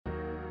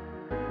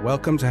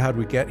Welcome to How'd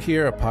We Get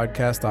Here, a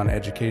podcast on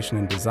education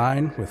and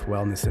design with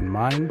wellness in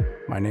mind.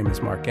 My name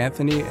is Mark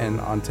Anthony, and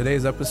on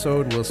today's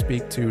episode, we'll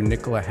speak to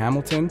Nicola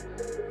Hamilton,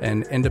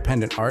 an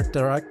independent art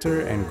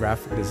director and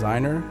graphic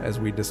designer, as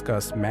we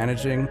discuss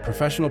managing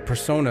professional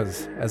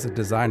personas as a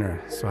designer.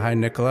 So hi,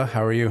 Nicola.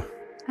 How are you?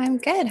 I'm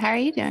good. How are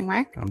you doing,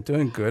 Mark? I'm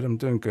doing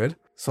good.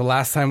 So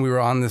last time we were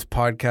on this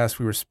podcast,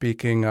 we were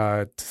speaking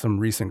to some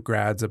recent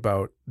grads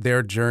about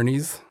their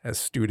journeys as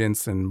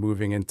students and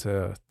moving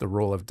into the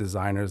role of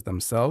designers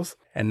themselves.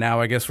 And now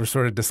I guess we're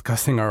sort of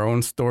discussing our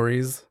own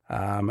stories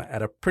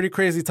at a pretty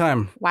crazy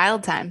time.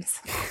 Wild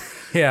times.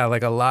 Yeah,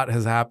 like a lot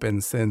has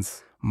happened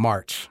since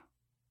March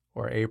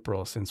or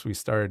April, since we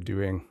started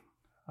doing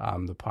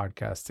the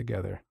podcast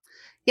together.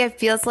 Yeah, it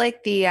feels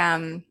like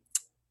the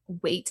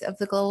weight of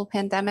the global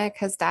pandemic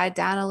has died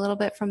down a little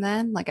bit from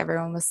then. Like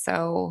everyone was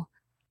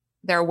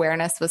their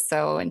awareness was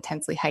so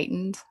intensely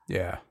heightened.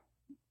 Yeah.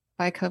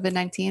 By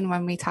COVID-19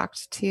 when we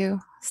talked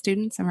to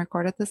students and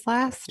recorded this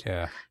last.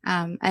 Yeah.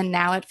 And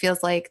now it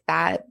feels like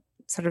that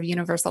sort of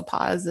universal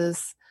pause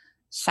is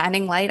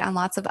shining light on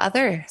lots of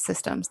other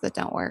systems that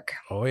don't work.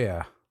 Oh,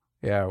 yeah.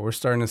 Yeah, we're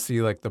starting to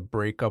see like the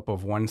breakup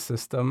of one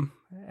system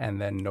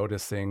and then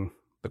noticing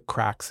the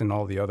cracks in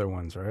all the other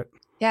ones, right?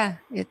 Yeah,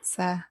 it's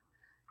a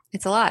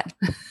lot.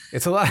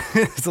 It's a lot.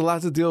 It's a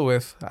lot to deal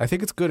with. I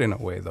think it's good in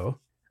a way, though.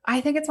 I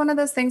think it's one of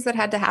those things that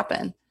had to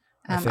happen.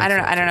 I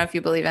don't know if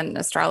you believe in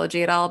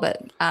astrology at all,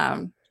 but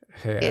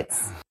there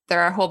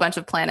are a whole bunch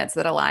of planets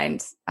that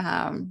aligned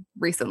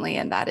recently,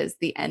 and that is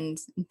the end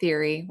in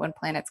theory when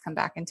planets come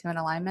back into an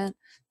alignment.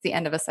 It's the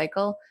end of a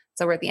cycle.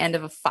 So we're at the end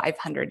of a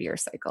 500-year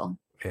cycle.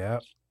 Yeah.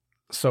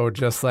 So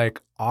just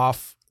like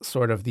off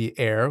sort of the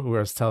air, where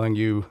I was telling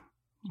you,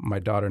 my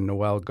daughter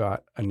Noelle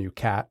got a new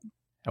cat,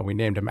 and we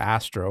named him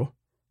Astro.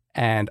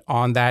 And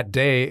on that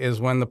day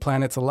is when the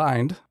planets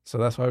aligned. So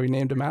that's why we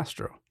named him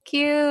Astro.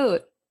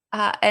 Cute.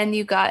 And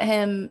you got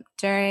him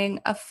during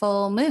a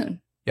full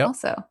moon. Yep.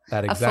 Also.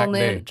 That exact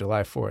day,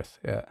 July 4th.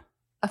 Yeah.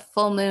 A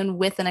full moon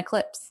with an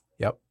eclipse.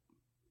 Yep.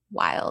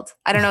 Wild.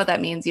 I don't know what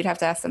that means. You'd have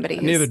to ask somebody.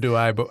 Neither do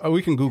I, but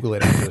we can Google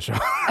it after the show.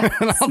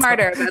 I'm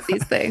smarter about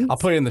these things. I'll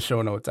put it in the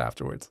show notes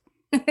afterwards.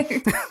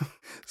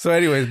 So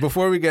anyways,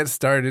 before we get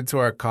started to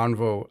our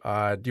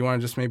convo, do you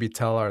want to just maybe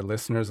tell our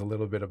listeners a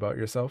little bit about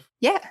yourself?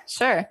 Yeah,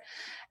 sure.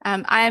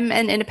 I'm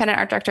an independent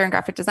art director and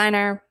graphic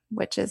designer,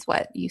 which is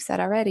what you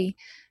said already.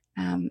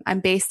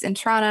 I'm based in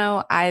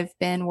Toronto. I've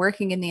been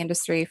working in the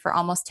industry for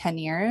almost 10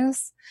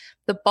 years.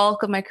 The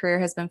bulk of my career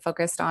has been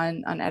focused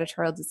on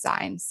editorial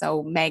design,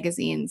 so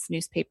magazines,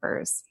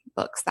 newspapers,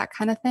 books, that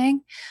kind of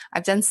thing.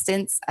 I've done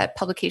stints at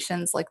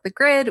publications like The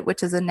Grid,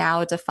 which is a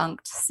now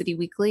defunct City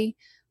Weekly.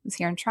 Was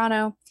here in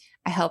Toronto.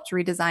 I helped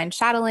redesign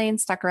Chatelaine,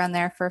 stuck around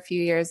there for a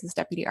few years as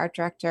deputy art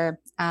director.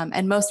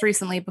 And most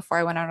recently, before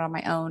I went out on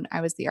my own, I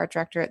was the art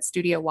director at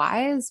Studio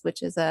Wise,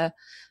 which is a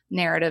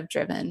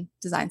narrative-driven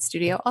design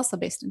studio, also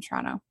based in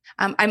Toronto.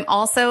 I'm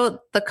also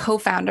the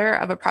co-founder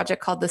of a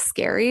project called The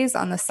Scaries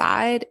on the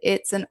side.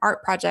 It's an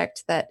art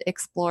project that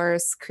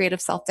explores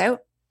creative self-doubt.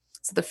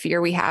 So the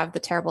fear we have,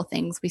 the terrible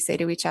things we say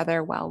to each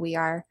other while we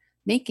are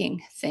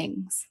making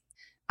things.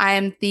 I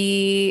am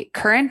the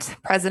current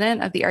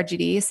president of the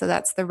RGD, so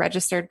that's the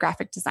Registered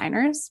Graphic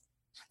Designers.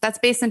 That's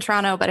based in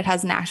Toronto, but it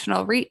has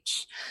national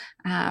reach.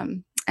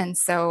 And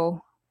so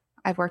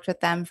I've worked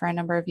with them for a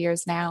number of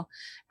years now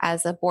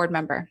as a board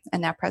member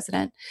and now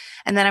president.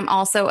 And then I'm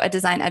also a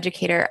design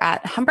educator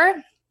at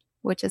Humber,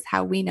 which is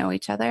how we know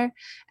each other,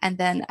 and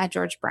then at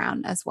George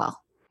Brown as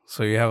well.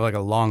 So you have like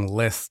a long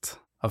list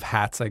of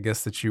hats, I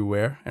guess, that you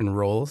wear and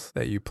roles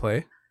that you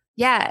play.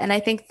 Yeah, and I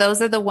think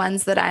those are the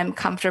ones that I'm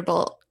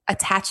comfortable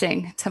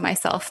attaching to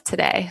myself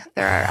today.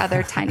 There are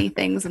other tiny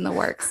things in the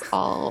works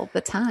all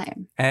the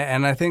time.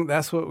 And I think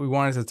that's what we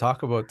wanted to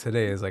talk about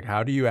today is like,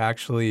 how do you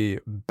actually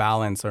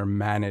balance or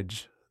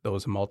manage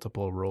those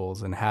multiple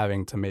roles and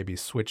having to maybe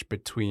switch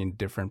between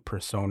different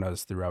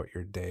personas throughout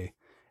your day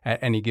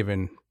at any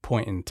given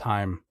point in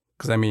time?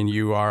 Because I mean,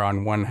 you are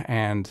on one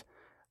hand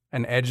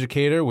an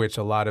educator, which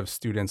a lot of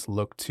students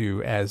look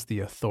to as the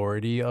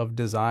authority of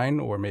design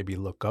or maybe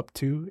look up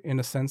to in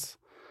a sense.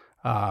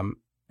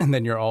 And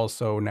then you're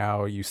also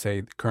now, you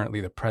say,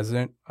 currently the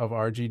president of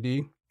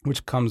RGD,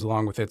 which comes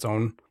along with its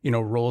own,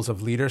 roles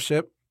of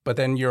leadership. But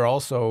then you're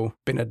also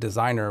been a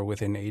designer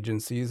within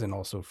agencies and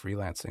also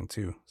freelancing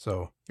too.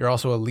 So you're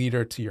also a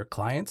leader to your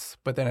clients.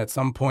 But then at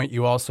some point,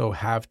 you also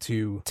have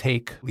to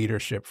take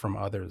leadership from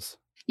others.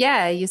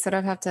 Yeah, you sort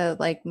of have to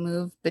like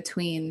move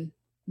between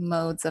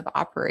modes of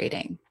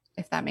operating,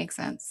 if that makes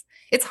sense.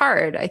 It's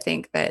hard. I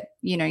think that,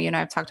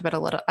 I've talked about a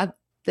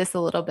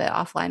little bit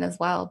offline as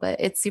well, but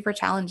it's super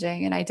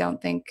challenging. And I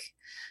don't think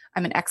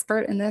I'm an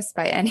expert in this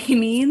by any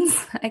means,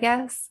 I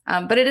guess.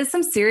 But it is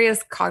some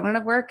serious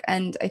cognitive work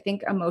and I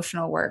think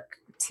emotional work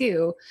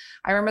too.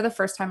 I remember the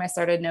first time I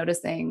started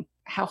noticing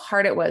how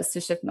hard it was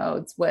to shift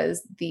modes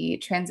was the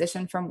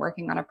transition from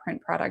working on a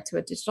print product to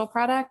a digital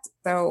product.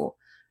 So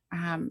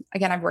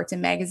again, I've worked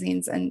in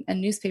magazines and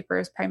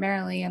newspapers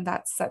primarily, and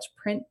that's such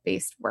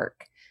print-based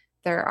work.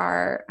 There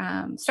are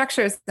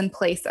structures in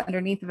place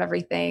underneath of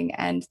everything,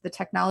 and the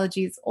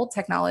technology is old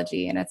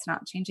technology and it's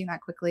not changing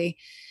that quickly.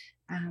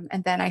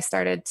 And then I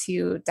started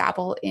to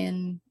dabble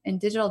in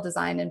digital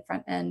design and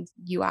front end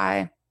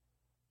UI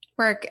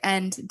work,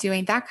 and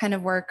doing that kind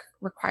of work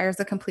requires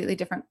a completely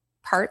different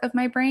part of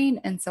my brain.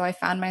 And so I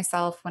found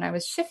myself, when I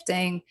was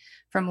shifting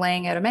from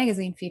laying out a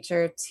magazine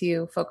feature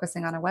to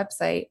focusing on a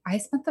website, I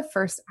spent the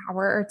first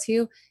hour or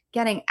two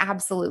getting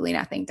absolutely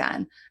nothing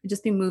done. I'd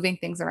just be moving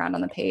things around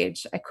on the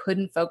page. I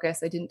couldn't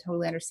focus. I didn't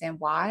totally understand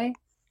why.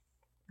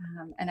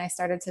 And I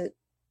started to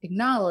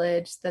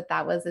acknowledge that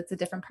it's a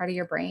different part of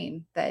your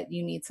brain, that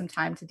you need some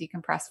time to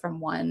decompress from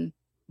one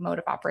mode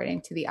of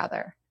operating to the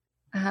other.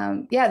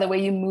 Yeah, the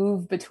way you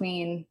move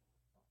between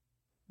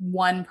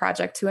one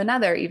project to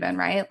another, even,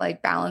 right?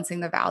 Like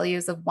balancing the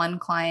values of one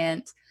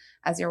client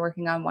as you're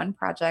working on one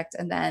project,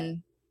 and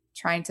then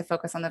trying to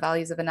focus on the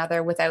values of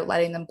another without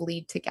letting them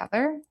bleed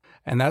together.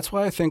 And that's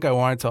why I think I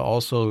wanted to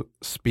also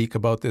speak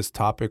about this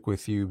topic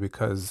with you,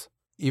 because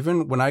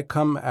even when I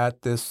come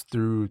at this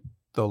through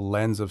the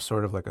lens of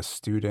sort of like a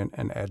student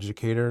and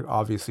educator,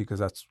 obviously, because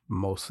that's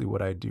mostly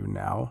what I do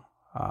now.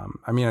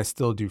 I mean, I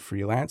still do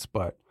freelance,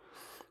 but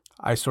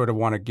I sort of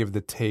want to give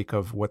the take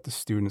of what the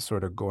student's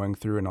sort of going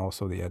through, and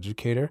also the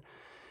educator,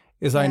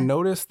 is I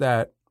noticed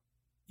that,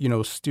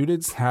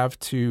 students have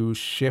to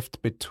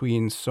shift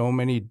between so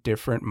many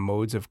different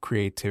modes of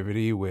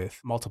creativity with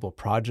multiple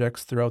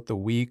projects throughout the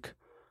week,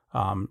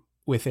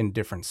 within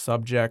different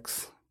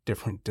subjects,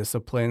 different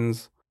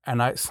disciplines.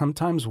 And I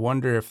sometimes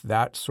wonder if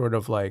that sort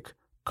of like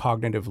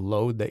cognitive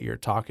load that you're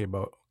talking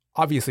about,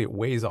 obviously it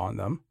weighs on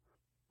them,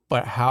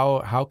 but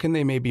how can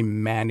they maybe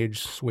manage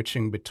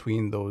switching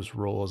between those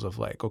roles of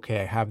like, okay,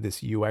 I have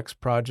this UX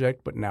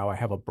project, but now I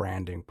have a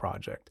branding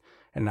project,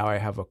 and now I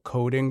have a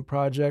coding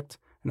project,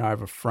 and now I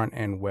have a front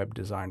end web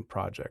design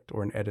project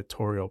or an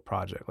editorial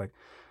project. Like,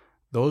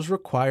 those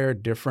require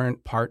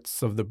different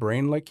parts of the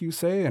brain, like you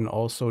say, and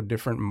also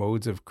different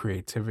modes of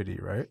creativity,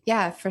 right?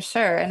 Yeah, for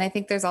sure. And I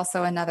think there's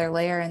also another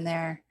layer in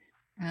there.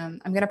 I'm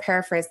going to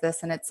paraphrase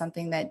this, and it's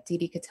something that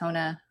Didi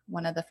Katona,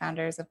 one of the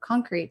founders of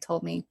Concrete,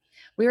 told me.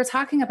 We were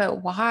talking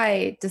about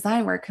why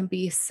design work can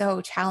be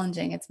so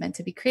challenging. It's meant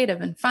to be creative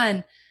and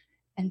fun.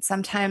 And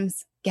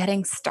sometimes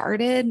getting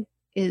started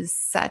is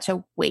such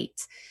a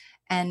weight.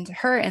 And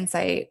her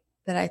insight,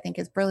 that I think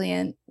is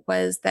brilliant,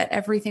 was that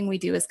everything we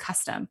do is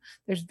custom.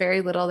 There's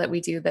very little that we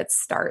do that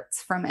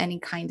starts from any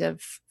kind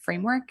of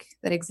framework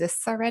that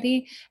exists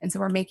already. And so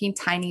we're making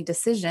tiny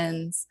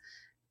decisions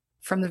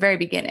from the very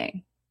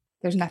beginning.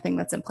 There's nothing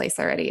that's in place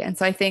already. And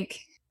so I think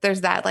there's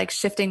that, like,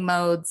 shifting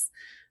modes,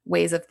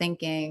 ways of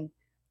thinking.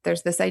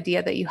 There's this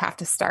idea that you have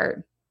to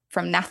start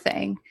from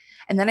nothing.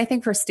 And then I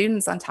think for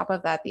students, on top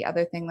of that, the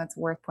other thing that's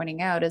worth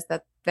pointing out is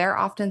that they're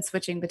often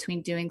switching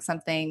between doing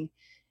something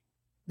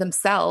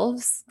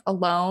themselves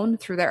alone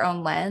through their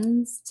own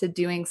lens to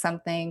doing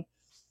something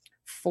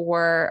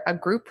for a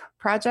group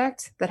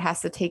project that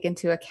has to take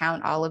into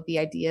account all of the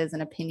ideas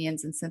and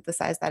opinions and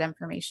synthesize that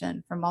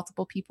information from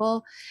multiple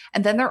people.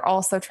 And then they're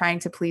also trying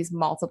to please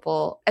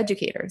multiple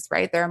educators,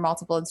 right? There are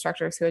multiple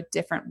instructors who have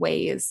different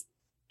ways,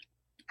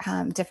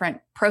 different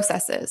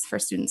processes for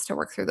students to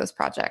work through those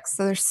projects.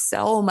 So there's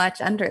so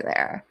much under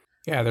there.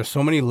 Yeah, there's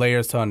so many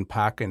layers to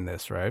unpack in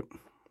this, right?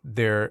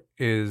 There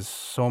is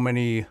so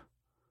many,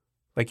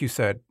 like you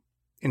said,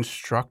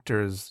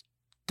 instructors,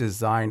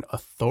 design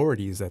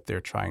authorities that they're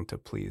trying to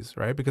please,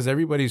 right? Because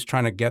everybody's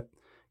trying to get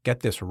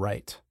this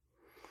right.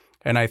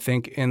 And I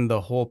think in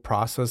the whole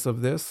process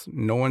of this,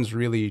 no one's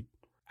really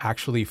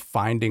actually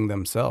finding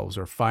themselves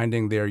or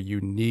finding their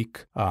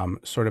unique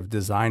sort of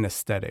design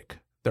aesthetic.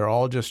 They're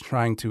all just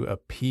trying to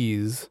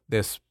appease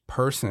this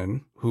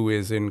person who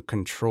is in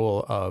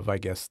control of, I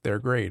guess, their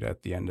grade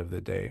at the end of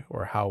the day,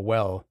 or how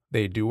well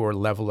they do, or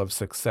level of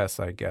success,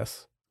 I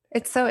guess.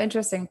 It's so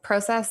interesting.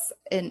 Process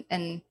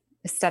and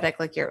aesthetic,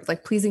 like you're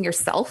like pleasing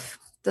yourself,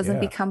 doesn't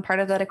become part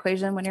of that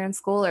equation when you're in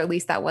school, or at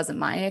least that wasn't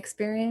my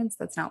experience.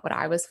 That's not what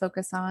I was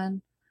focused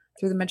on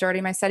through the majority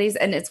of my studies.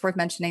 And it's worth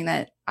mentioning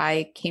that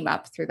I came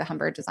up through the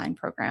Humber design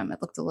program. It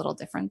looked a little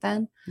different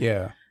then.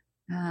 Yeah.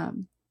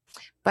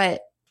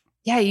 But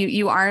yeah,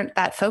 you aren't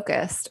that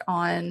focused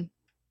on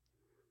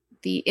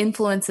the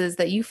influences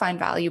that you find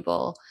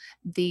valuable,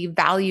 the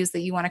values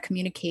that you want to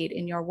communicate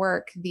in your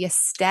work, the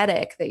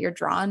aesthetic that you're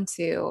drawn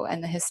to,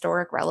 and the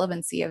historic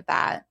relevancy of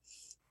that.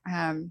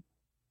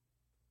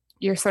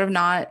 You're sort of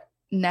not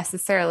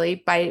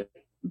necessarily,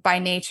 by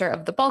nature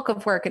of the bulk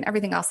of work and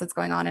everything else that's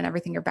going on and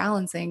everything you're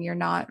balancing, you're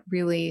not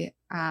really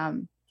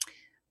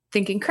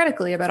thinking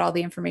critically about all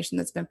the information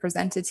that's been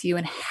presented to you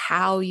and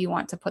how you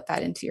want to put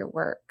that into your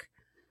work.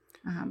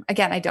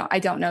 Again, I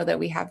don't know that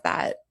we have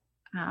that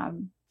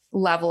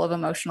level of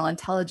emotional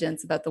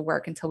intelligence about the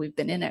work until we've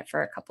been in it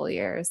for a couple of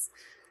years,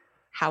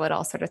 how it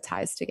all sort of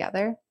ties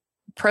together.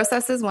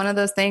 Process is one of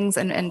those things,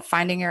 and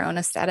finding your own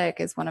aesthetic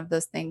is one of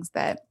those things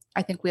that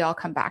I think we all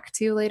come back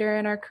to later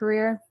in our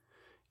career.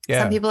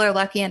 Yeah. Some people are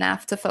lucky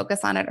enough to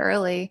focus on it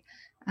early.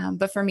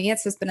 But for me,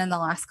 it's just been in the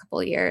last couple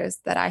of years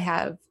that I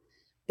have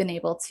been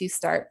able to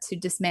start to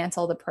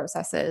dismantle the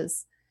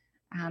processes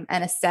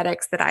and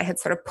aesthetics that I had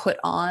sort of put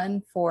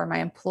on for my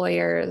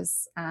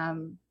employers,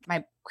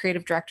 my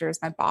creative directors,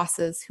 my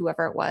bosses,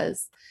 whoever it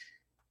was.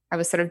 I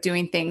was sort of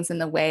doing things in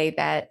the way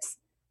that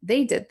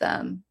they did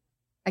them.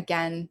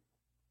 Again,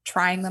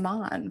 trying them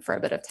on for a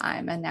bit of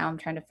time. And now I'm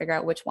trying to figure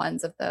out which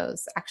ones of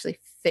those actually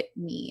fit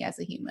me as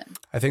a human.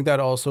 I think that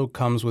also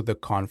comes with the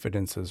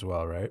confidence as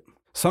well, right?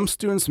 Some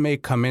students may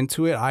come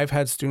into it. I've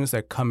had students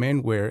that come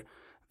in where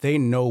they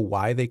know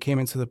why they came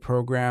into the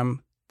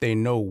program. They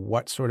know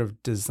what sort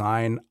of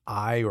design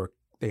eye, or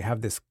they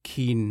have this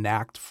keen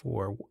knack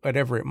for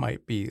whatever it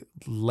might be,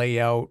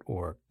 layout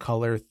or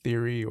color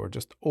theory or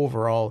just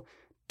overall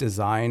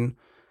design.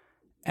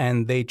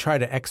 And they try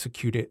to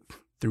execute it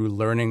through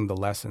learning the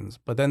lessons.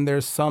 But then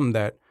there's some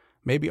that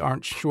maybe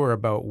aren't sure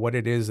about what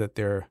it is that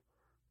they're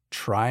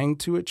trying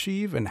to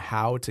achieve and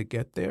how to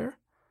get there.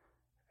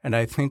 And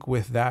I think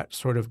with that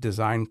sort of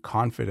design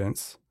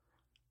confidence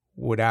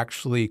would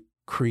actually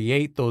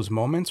create those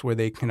moments where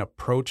they can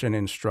approach an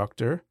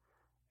instructor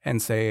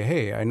and say,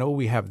 hey, I know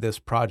we have this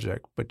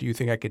project, but do you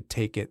think I could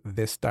take it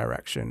this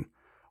direction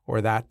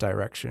or that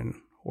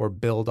direction or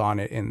build on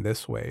it in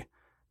this way?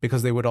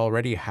 Because they would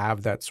already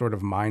have that sort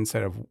of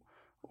mindset of,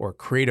 or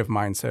creative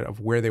mindset of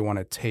where they want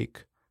to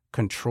take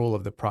control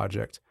of the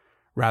project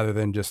rather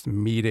than just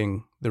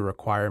meeting the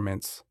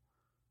requirements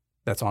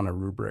that's on a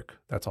rubric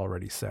that's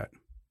already set.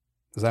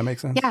 Does that make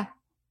sense? Yeah.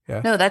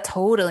 Yeah. No, that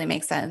totally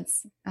makes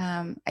sense.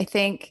 I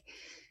think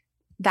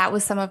that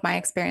was some of my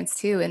experience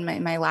too. In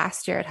my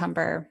last year at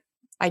Humber,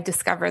 I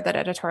discovered that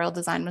editorial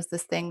design was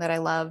this thing that I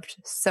loved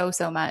so,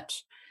 so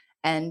much.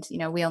 And, you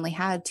know, we only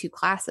had 2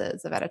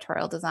 classes of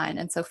editorial design.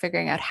 And so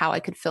figuring out how I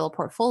could fill a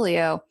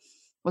portfolio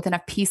with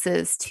enough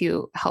pieces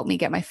to help me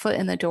get my foot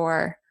in the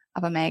door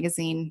of a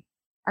magazine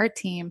art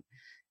team,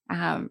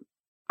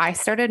 I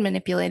started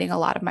manipulating a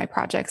lot of my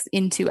projects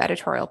into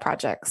editorial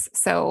projects.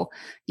 So,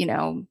 you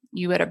know,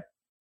 you had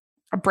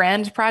a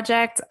brand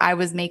project, I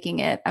was making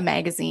it a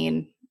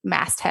magazine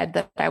masthead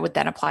that I would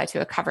then apply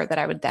to a cover that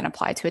I would then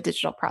apply to a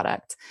digital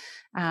product.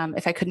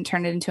 If I couldn't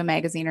turn it into a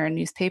magazine or a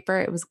newspaper,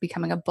 it was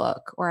becoming a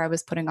book, or I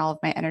was putting all of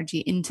my energy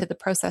into the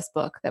process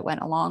book that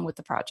went along with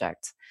the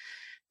project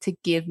to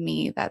give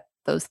me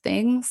those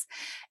things.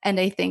 And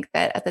I think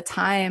that at the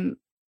time,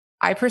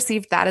 I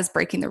perceived that as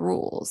breaking the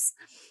rules.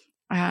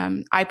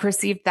 I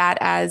perceived that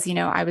as, you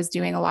know, I was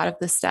doing a lot of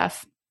this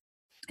stuff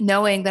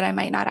knowing that I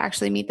might not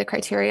actually meet the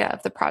criteria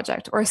of the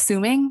project, or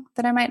assuming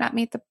that I might not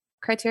meet the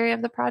criteria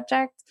of the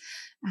project.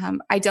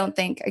 I don't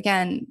think,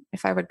 again,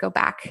 if I would go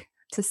back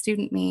to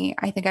student me,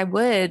 I think I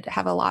would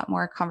have a lot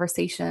more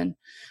conversation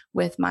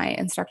with my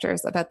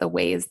instructors about the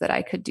ways that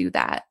I could do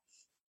that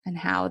and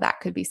how that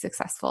could be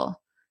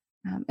successful.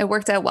 It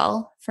worked out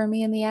well for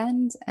me in the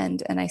end,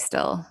 and I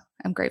still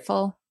am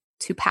grateful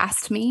to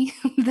past me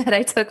that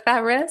I took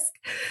that risk.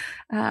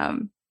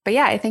 But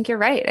yeah, I think you're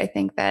right. I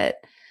think that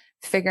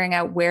figuring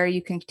out where you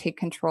can take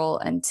control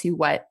and to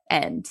what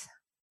end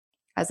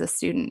as a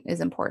student is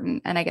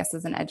important. And I guess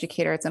as an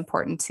educator, it's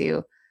important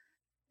to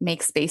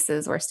make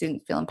spaces where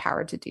students feel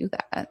empowered to do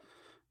that.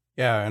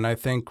 Yeah, and I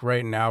think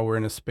right now we're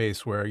in a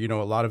space where, you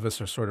know, a lot of us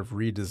are sort of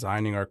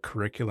redesigning our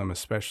curriculum,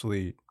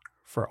 especially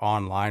for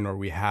online, or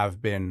we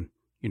have been,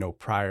 you know,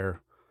 prior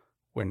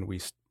when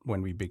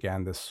we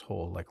began this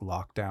whole like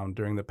lockdown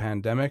during the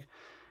pandemic.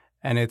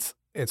 And it's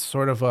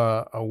sort of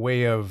a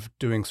way of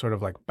doing sort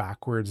of like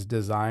backwards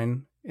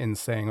design in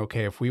saying,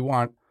 okay, if we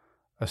want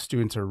a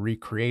student to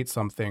recreate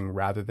something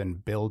rather than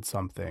build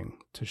something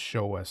to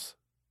show us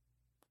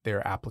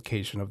their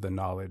application of the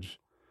knowledge,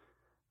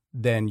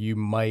 then you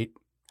might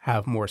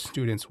have more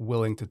students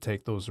willing to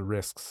take those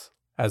risks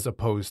as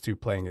opposed to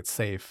playing it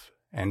safe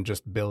and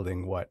just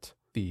building what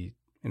the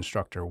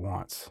instructor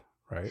wants,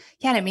 right?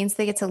 Yeah, and it means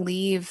they get to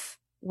leave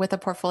with a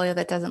portfolio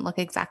that doesn't look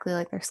exactly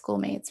like their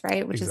schoolmates,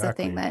 right? Which is the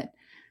thing that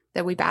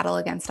we battle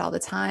against all the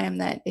time,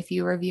 that if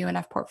you review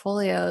enough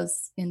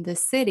portfolios in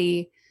this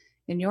city,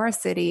 in your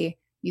city,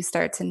 you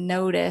start to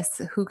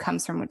notice who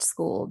comes from which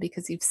school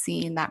because you've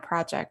seen that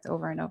project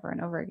over and over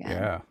and over again.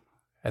 Yeah.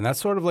 And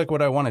that's sort of like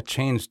what I want to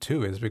change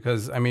too, is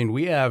because, I mean,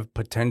 we have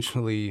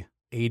potentially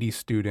 80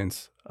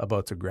 students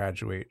about to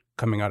graduate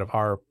coming out of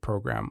our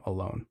program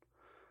alone.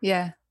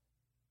 Yeah.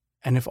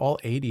 And if all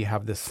 80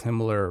 have the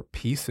similar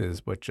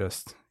pieces, but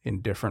just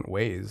in different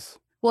ways.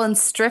 Well, and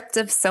stripped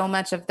of so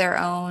much of their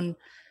own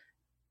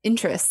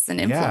interests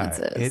and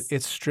influences. Yeah,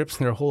 it strips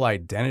their whole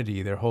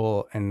identity, their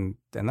whole, and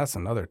that's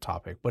another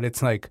topic, but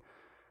it's like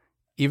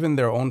even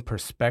their own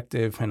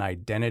perspective and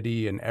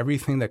identity and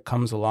everything that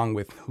comes along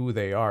with who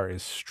they are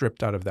is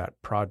stripped out of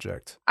that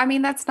project. I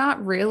mean, that's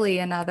not really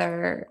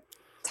another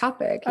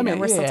topic. You know,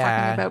 we're still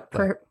talking about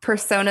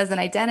personas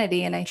and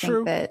identity. And I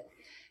think that,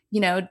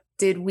 you know,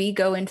 did we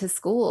go into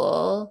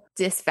school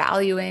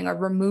disvaluing or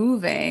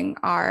removing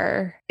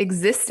our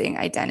existing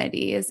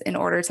identities in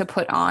order to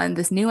put on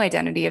this new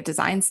identity of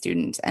design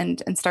student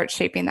and start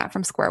shaping that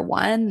from square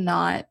one,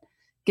 not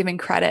giving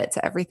credit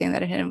to everything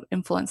that had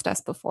influenced us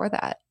before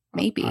that?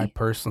 Maybe. I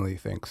personally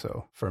think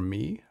so. For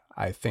me,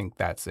 I think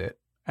that's it.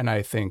 And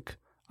I think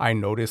I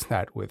notice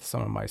that with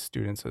some of my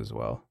students as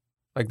well.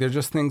 Like they're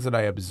just things that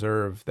I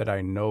observe that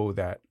I know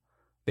that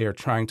they are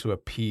trying to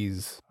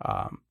appease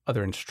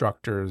other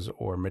instructors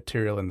or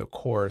material in the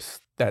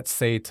course that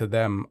say to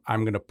them,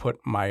 I'm going to put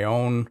my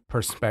own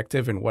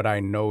perspective and what I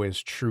know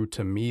is true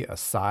to me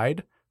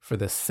aside for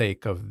the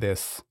sake of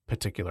this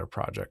particular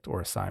project or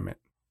assignment.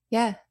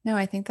 Yeah, no,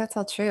 I think that's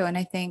all true. And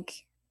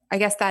I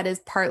guess that is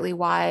partly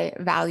why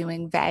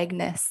valuing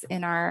vagueness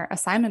in our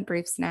assignment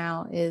briefs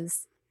now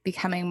is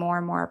becoming more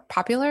and more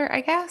popular,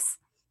 I guess,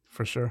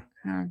 For sure.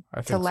 I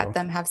to think let so.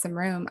 them have some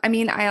room. I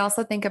mean, I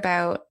also think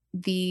about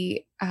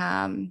the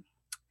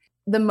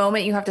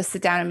moment you have to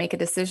sit down and make a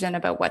decision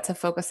about what to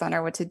focus on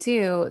or what to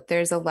do,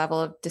 there's a level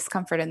of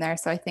discomfort in there.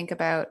 So I think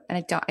about,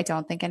 and I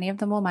don't think any of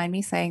them will mind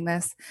me saying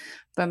this,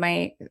 but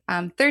my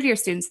third year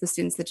students, the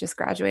students that just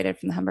graduated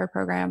from the Humber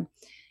program,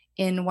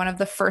 in one of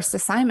the first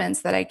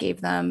assignments that I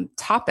gave them,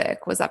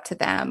 topic was up to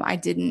them. I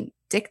didn't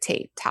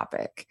dictate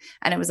topic.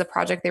 And it was a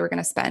project they were going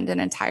to spend an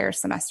entire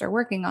semester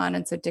working on.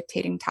 And so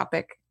dictating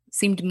topic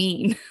seemed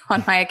mean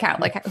on my account.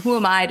 Like, who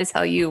am I to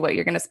tell you what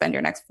you're going to spend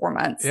your next 4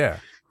 months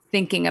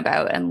thinking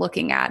about and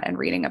looking at and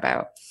reading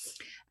about?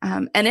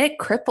 And it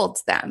crippled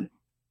them.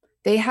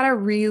 They had a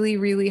really,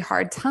 really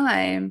hard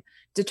time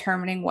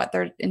determining what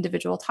their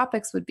individual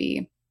topics would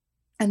be.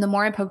 And the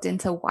more I poked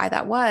into why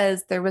that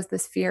was, there was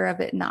this fear of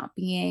it not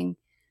being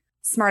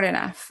smart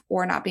enough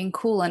or not being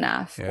cool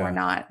enough or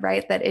not,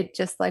 right? That it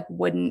just like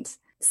wouldn't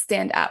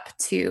stand up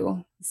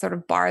to sort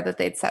of bar that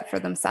they'd set for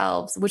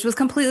themselves, which was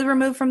completely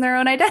removed from their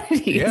own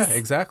identities. Yeah,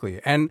 exactly.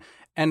 And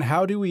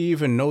how do we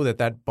even know that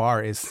that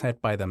bar is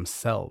set by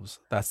themselves?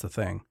 That's the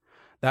thing.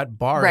 That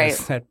bar is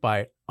set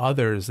by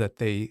others that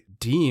they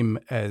deem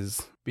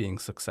as being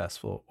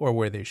successful or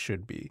where they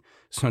should be.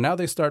 So now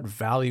they start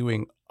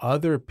valuing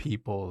other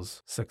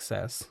people's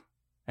success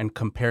and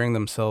comparing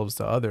themselves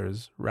to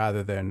others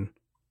rather than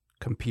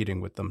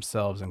competing with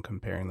themselves and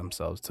comparing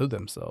themselves to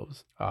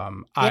themselves.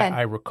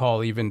 I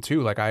recall even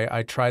too, like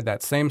I tried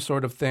that same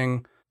sort of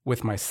thing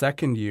with my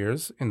second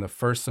years in the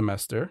first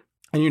semester.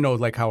 And you know,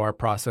 like how our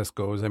process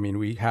goes. I mean,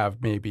 we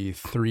have maybe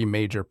 3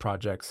 major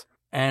projects.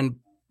 And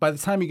by the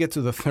time you get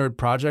to the third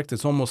project,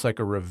 it's almost like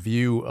a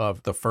review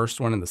of the first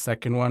one and the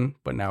second one.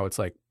 But now it's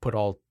like put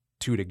all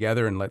 2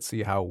 together and let's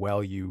see how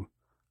well you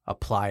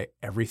apply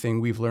everything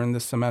we've learned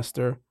this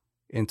semester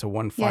into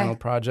one final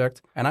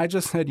project. And I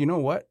just said, you know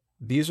what?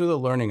 These are the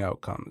learning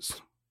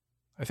outcomes.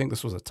 I think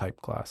this was a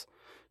type class.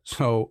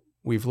 So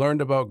we've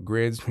learned about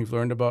grids. We've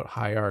learned about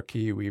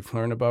hierarchy. We've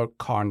learned about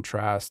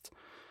contrast.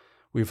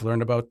 We've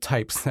learned about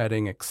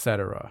typesetting,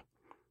 etc.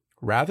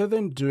 Rather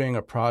than doing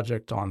a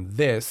project on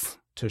this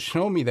to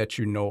show me that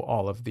you know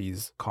all of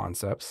these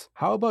concepts,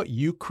 how about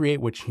you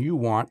create what you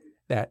want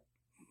that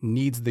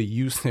needs the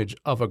usage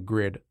of a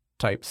grid,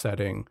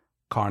 typesetting,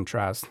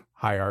 contrast,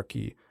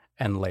 hierarchy,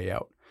 and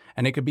layout.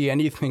 And it could be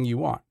anything you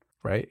want,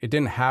 right? It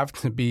didn't have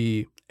to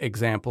be,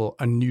 example,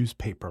 a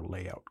newspaper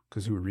layout,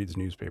 because who reads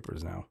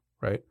newspapers now,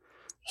 right?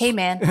 Hey,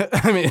 man.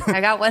 I mean,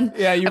 I got one.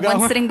 Yeah, you got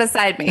one sitting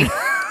beside me.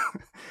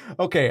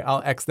 Okay,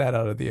 I'll X that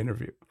out of the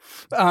interview.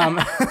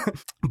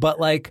 But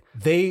like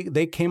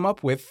they came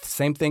up with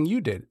same thing you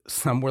did.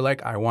 Some were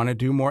like, I want to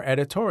do more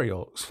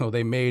editorial. So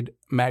they made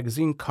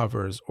magazine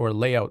covers or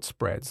layout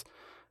spreads.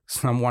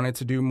 Some wanted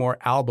to do more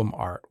album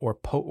art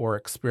or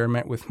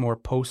experiment with more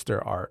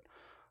poster art.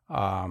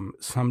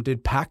 Some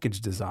did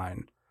package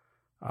design,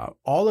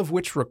 all of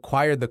which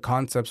required the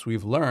concepts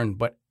we've learned,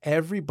 but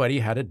everybody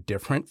had a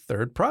different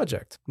third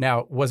project.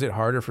 Now, was it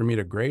harder for me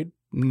to grade?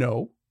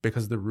 No,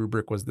 because the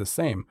rubric was the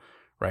same,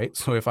 right?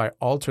 So if I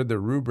altered the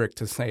rubric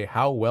to say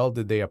how well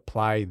did they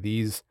apply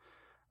these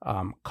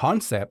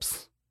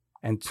concepts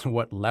and to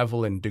what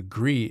level and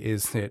degree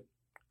is it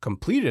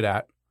completed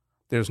at,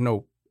 there's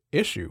no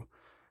issue.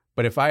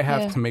 But if I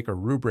have to make a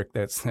rubric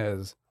that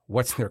says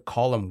what's their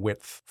column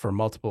width for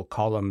multiple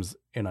columns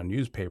in a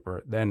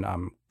newspaper, then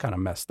I'm kind of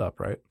messed up,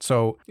 right?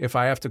 So if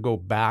I have to go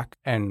back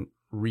and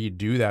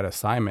redo that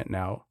assignment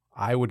now,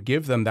 I would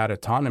give them that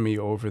autonomy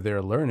over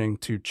their learning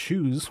to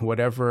choose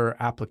whatever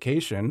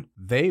application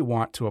they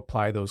want to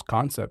apply those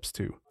concepts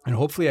to. And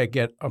hopefully I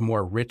get a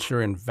more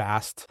richer and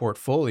vast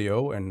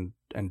portfolio and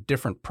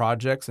different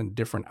projects and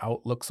different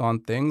outlooks on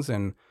things.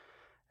 And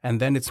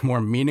then it's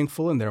more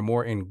meaningful and they're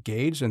more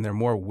engaged and they're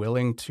more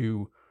willing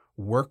to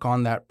work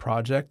on that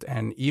project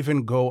and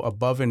even go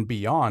above and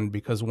beyond,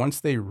 because once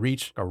they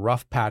reach a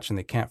rough patch and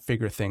they can't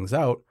figure things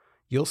out,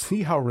 you'll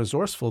see how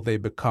resourceful they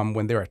become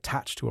when they're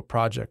attached to a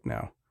project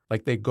now.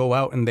 Like they go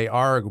out and they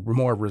are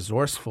more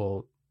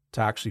resourceful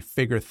to actually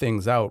figure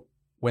things out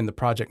when the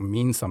project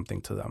means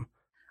something to them.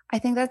 I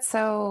think that's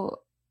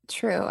so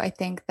true. I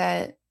think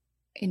that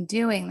in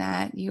doing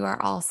that, you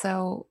are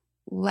also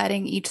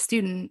letting each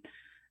student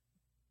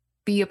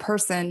be a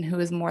person who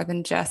is more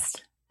than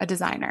just a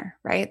designer,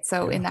 right?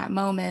 So in that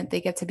moment,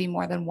 they get to be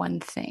more than one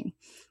thing.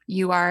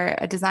 You are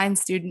a design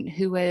student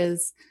who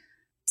is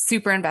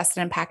super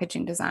invested in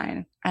packaging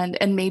design,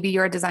 and maybe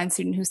you're a design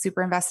student who's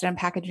super invested in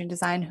packaging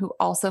design who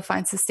also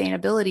finds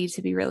sustainability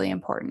to be really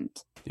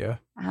important. Yeah.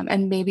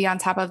 And maybe on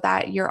top of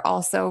that, you're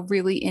also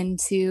really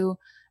into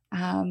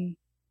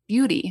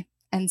beauty.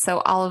 And so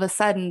all of a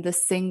sudden, the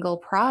single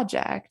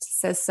project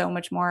says so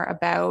much more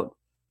about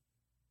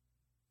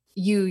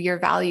you, your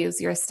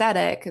values, your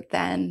aesthetic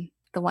than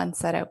the one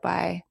set out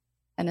by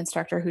an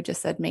instructor who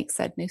just said, make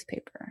said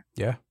newspaper.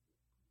 Yeah.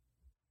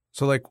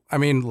 So like, I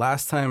mean,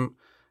 last time,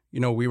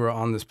 we were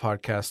on this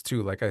podcast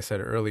too, like I said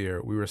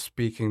earlier, we were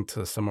speaking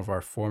to some of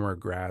our former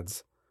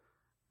grads.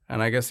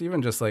 And I guess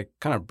even just like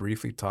kind of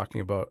briefly talking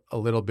about a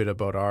little bit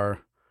about our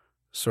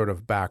sort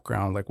of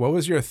background, like what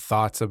was your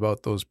thoughts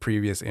about those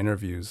previous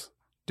interviews?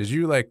 Did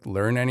you like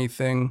learn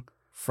anything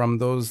from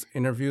those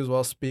interviews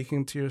while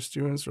speaking to your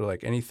students, or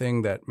like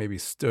anything that maybe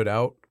stood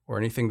out or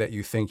anything that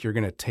you think you're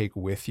going to take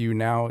with you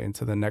now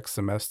into the next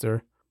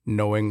semester,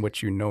 knowing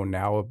what you know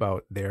now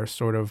about their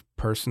sort of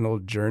personal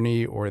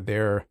journey or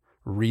their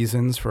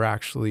reasons for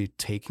actually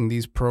taking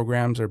these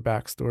programs or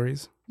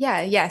backstories?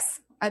 Yeah, yes,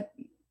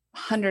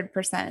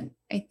 100%.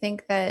 I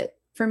think that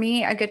for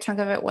me, a good chunk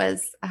of it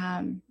was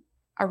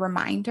a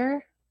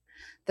reminder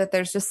that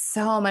there's just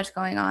so much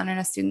going on in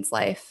a student's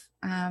life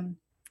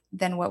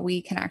than what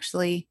we can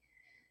actually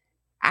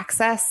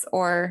access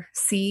or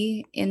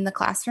see in the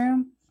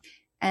classroom.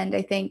 And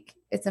I think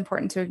it's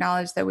important to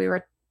acknowledge that we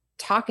were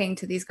talking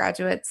to these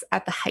graduates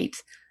at the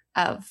height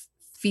of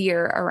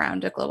fear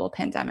around a global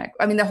pandemic.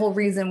 I mean, the whole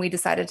reason we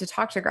decided to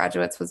talk to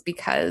graduates was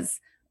because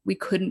we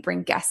couldn't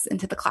bring guests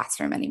into the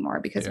classroom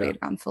anymore because we had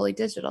gone fully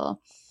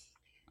digital.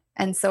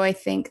 And so I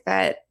think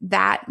that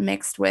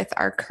mixed with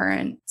our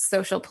current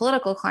social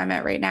political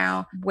climate right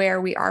now,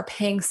 where we are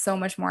paying so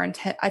much more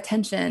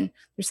attention,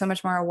 there's so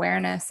much more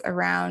awareness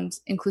around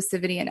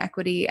inclusivity and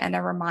equity, and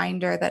a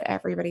reminder that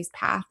everybody's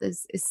path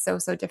is so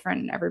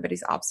different and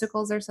everybody's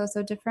obstacles are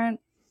so different.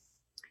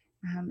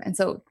 And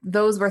so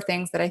those were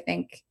things that I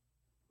think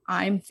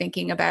I'm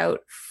thinking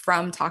about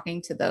from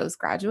talking to those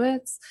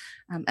graduates,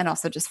 and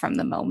also just from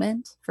the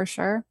moment for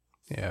sure.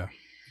 Yeah.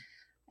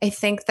 I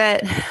think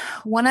that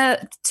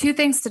two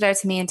things stood out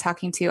to me in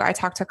I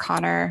talked to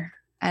Connor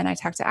and I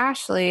talked to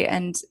Ashley,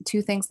 and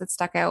two things that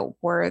stuck out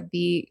were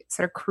the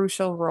sort of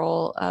crucial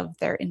role of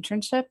their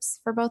internships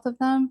for both of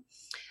them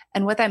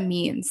and what that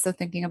means. So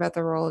thinking about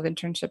the role of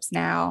internships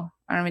now,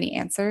 I don't have any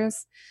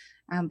answers,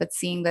 but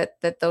seeing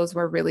that those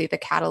were really the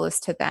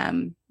catalyst to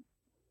them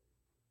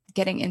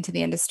getting into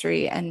the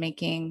industry and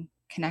making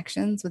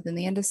connections within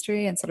the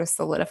industry and sort of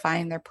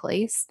solidifying their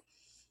place.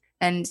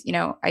 And,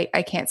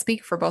 I can't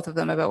speak for both of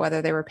them about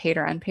whether they were paid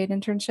or unpaid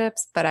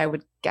internships, but I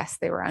would guess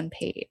they were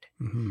unpaid.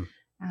 Mm-hmm.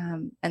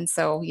 And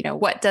so,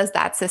 what does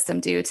that system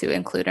do to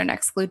include and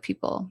exclude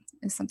people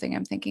is something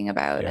I'm thinking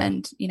about. Yeah.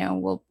 And,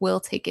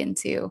 we'll take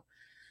into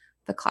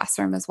the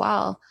classroom as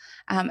well.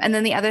 And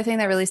then the other thing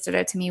that really stood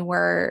out to me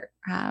were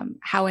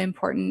how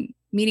important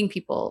meeting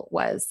people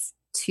was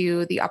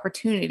to the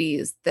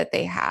opportunities that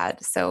they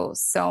had. So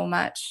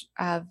much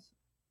of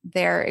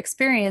their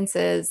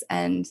experiences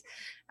and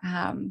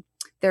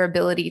their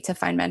ability to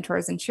find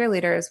mentors and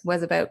cheerleaders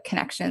was about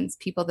connections,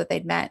 people that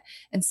they'd met.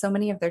 And so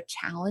many of their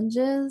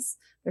challenges,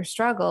 their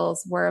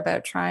struggles were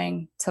about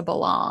trying to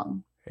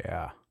belong.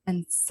 Yeah.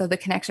 And so the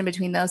connection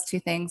between those two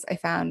things I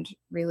found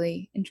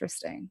really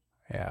interesting.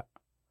 Yeah.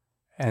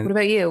 And what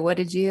about you? What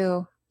did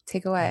you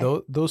take away?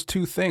 Those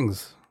two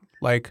things,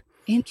 like,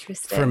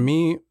 interesting. For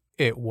me,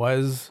 it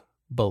was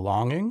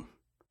belonging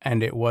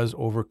and it was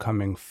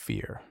overcoming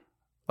fear,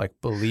 like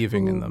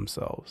believing in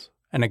themselves.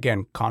 And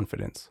again,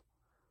 confidence.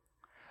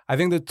 I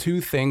think the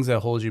two things that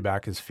hold you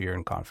back is fear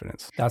and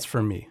confidence. That's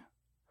for me.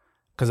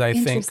 Because I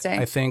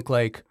think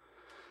like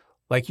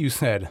you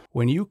said,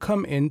 when you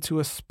come into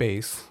a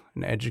space,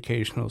 an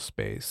educational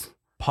space,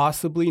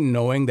 possibly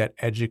knowing that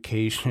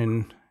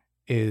education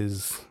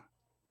is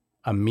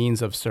a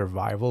means of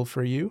survival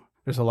for you,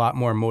 there's a lot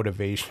more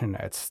motivation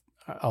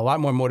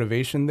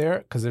there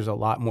because there's a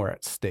lot more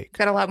at stake.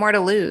 Got a lot more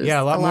to lose.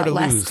 Yeah, a lot more to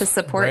less lose. To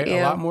support right? you.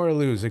 A lot more to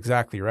lose,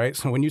 exactly, right?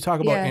 So when you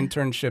talk about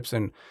internships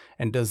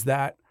and does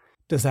that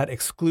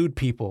exclude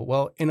people?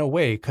 Well, in a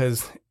way,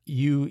 because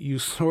you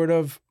sort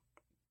of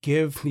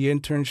give the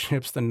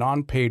internships, the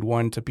non-paid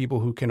one, to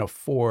people who can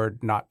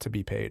afford not to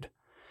be paid.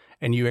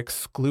 And you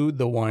exclude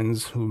the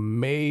ones who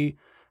may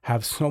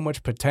have so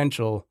much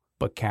potential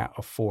but can't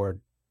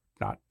afford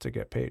not to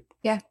get paid.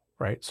 Yeah.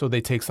 Right? So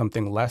they take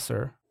something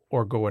lesser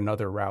or go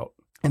another route.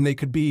 And they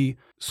could be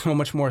so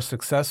much more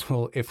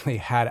successful if they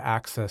had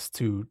access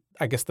to,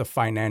 I guess, the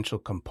financial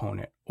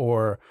component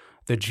or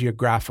the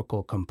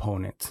geographical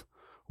component,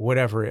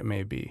 whatever it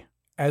may be.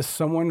 As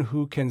someone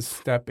who can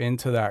step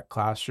into that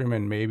classroom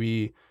and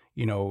maybe,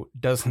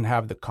 doesn't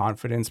have the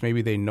confidence,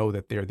 maybe they know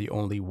that they're the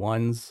only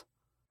ones.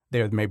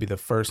 They're maybe the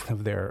first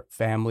of their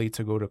family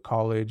to go to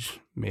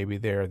college. Maybe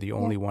they're the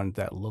only ones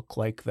that look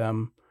like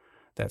them,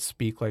 that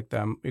speak like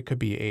them. It could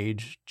be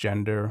age,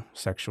 gender,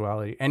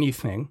 sexuality,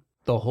 anything.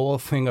 The whole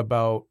thing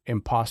about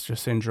imposter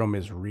syndrome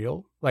is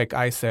real. Like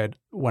I said,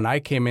 when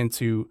I came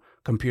into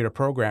computer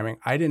programming.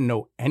 I didn't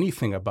know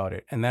anything about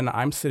it. And then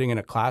I'm sitting in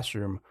a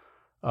classroom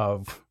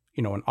of,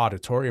 an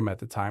auditorium at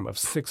the time of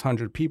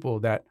 600 people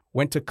that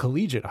went to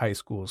collegiate high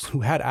schools who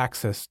had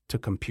access to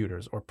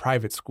computers, or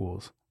private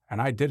schools,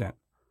 and I didn't.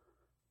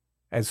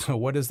 And so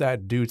what does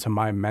that do to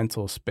my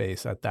mental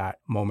space at that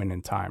moment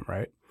in time,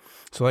 right?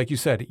 So like you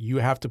said, you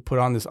have to put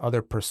on this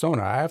other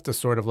persona. I have to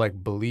sort of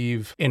like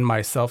believe in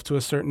myself to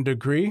a certain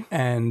degree.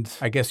 And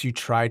I guess you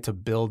try to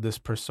build this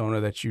persona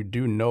that you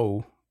do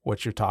know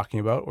what you're talking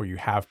about, or you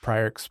have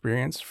prior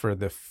experience, for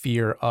the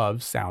fear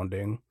of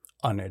sounding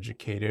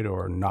uneducated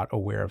or not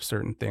aware of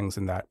certain things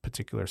in that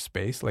particular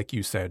space. Like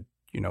you said,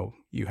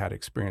 you had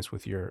experience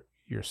with your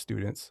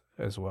students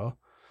as well.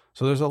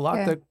 So there's a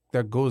lot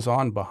that goes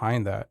on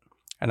behind that.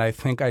 And I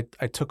think I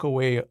took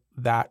away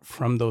that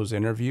from those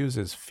interviews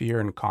is fear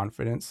and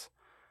confidence.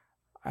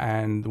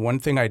 And one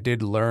thing I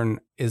did learn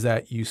is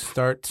that you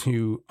start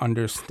to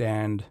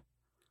understand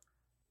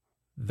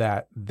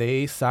that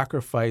they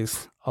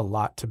sacrifice a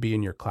lot to be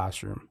in your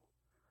classroom.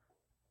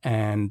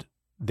 And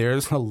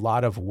there's a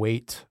lot of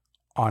weight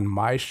on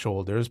my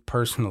shoulders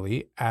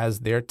personally as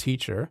their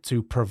teacher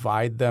to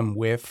provide them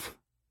with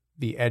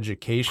the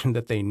education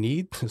that they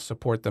need to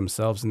support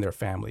themselves and their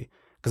family.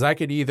 Because I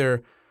could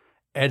either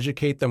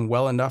educate them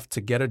well enough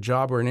to get a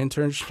job or an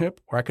internship,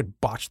 or I could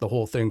botch the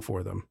whole thing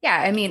for them. Yeah,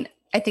 I mean,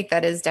 I think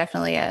that is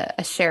definitely a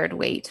shared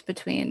weight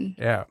between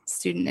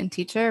student and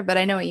teacher, but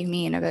I know what you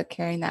mean about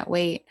carrying that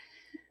weight.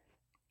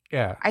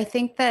 Yeah. I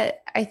think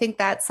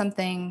that's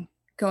something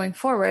going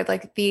forward,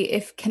 like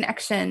if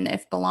connection,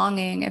 if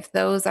belonging, if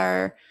those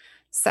are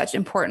such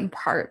important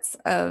parts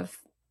of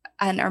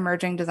an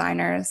emerging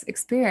designer's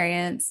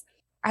experience,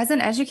 as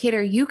an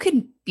educator, you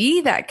can be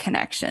that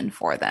connection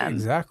for them.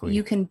 Exactly.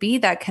 You can be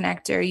that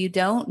connector. You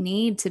don't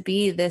need to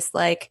be this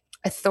like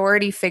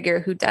authority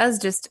figure who does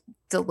just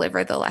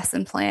deliver the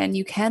lesson plan.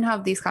 You can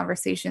have these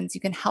conversations.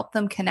 You can help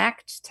them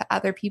connect to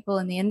other people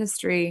in the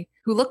industry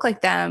who look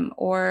like them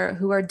or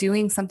who are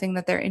doing something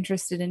that they're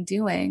interested in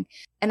doing.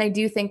 And I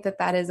do think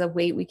that is a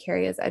weight we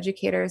carry as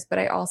educators, but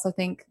I also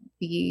think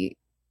the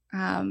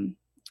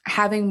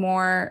having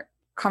more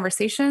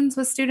conversations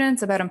with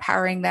students about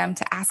empowering them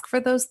to ask for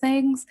those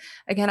things.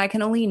 Again, I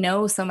can only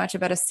know so much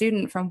about a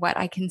student from what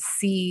I can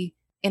see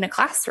in a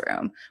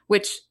classroom,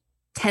 which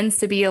tends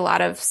to be a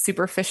lot of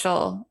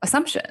superficial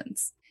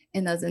assumptions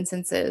in those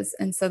instances.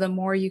 And so the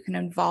more you can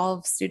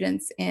involve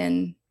students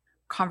in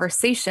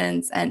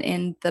conversations and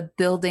in the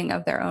building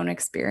of their own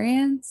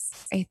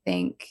experience, I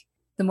think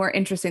the more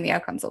interesting the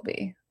outcomes will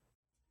be.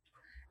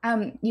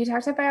 You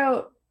talked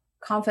about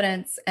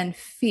confidence and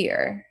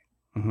fear.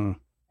 Mm-hmm.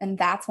 And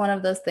that's one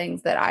of those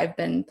things that I've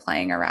been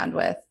playing around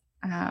with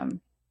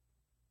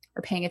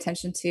or paying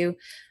attention to.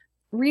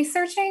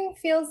 Researching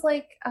feels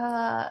like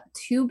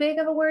too big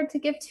of a word to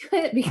give to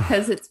it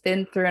because it's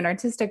been through an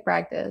artistic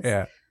practice.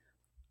 Yeah.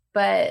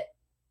 But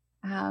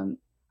I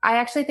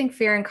actually think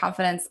fear and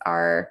confidence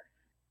are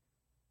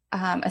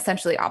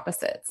essentially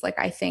opposites. Like,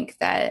 I think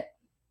that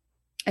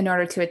in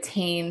order to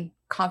attain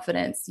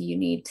confidence, you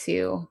need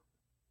to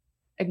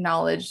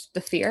acknowledge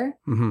the fear.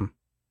 Mm-hmm.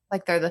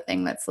 Like, they're the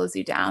thing that slows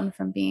you down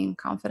from being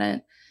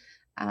confident.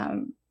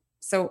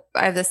 So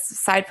I have this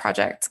side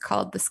project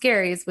called The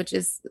Scaries, which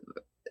is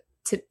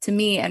to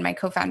me and my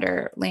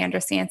co-founder, Leandra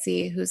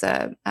Sancy, who's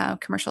a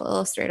commercial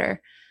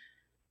illustrator.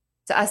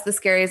 To us, the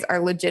scaries are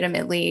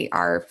legitimately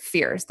our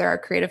fears. They're our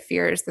creative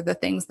fears. They're the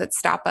things that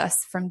stop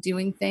us from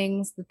doing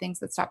things, the things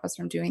that stop us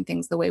from doing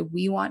things the way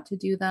we want to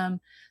do them,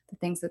 the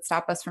things that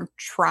stop us from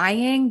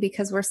trying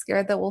because we're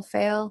scared that we'll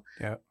fail.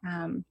 Yeah.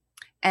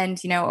 And,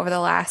 over the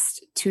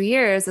last 2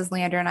 years, as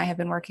Leandra and I have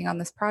been working on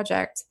this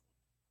project,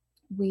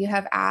 we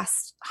have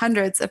asked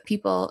hundreds of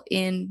people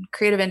in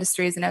creative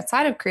industries and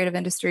outside of creative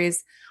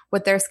industries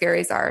what their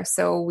scaries are.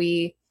 So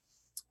we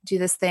do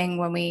this thing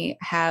when we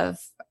have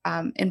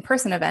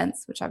in-person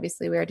events, which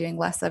obviously we are doing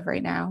less of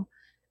right now,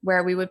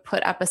 where we would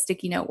put up a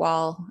sticky note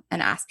wall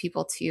and ask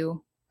people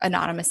to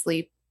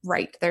anonymously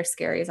write their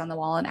scaries on the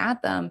wall and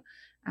add them.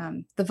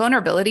 The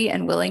vulnerability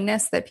and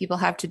willingness that people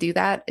have to do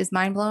that is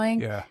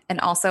mind-blowing. Yeah.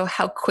 And also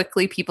how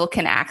quickly people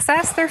can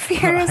access their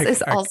fears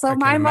is also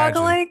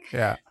mind-boggling.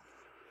 Yeah.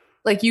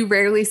 Like, you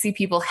rarely see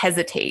people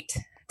hesitate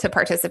to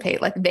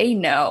participate. Like, they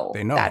know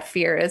that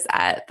fear is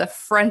at the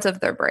front of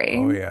their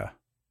brain. Oh, yeah.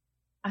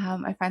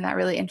 I find that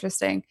really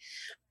interesting.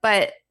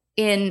 But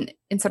in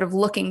sort of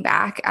looking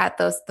back at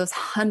those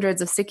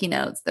hundreds of sticky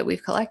notes that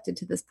we've collected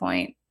to this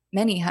point,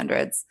 many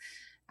hundreds,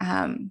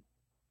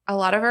 a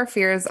lot of our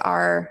fears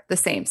are the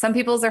same. Some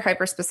people's are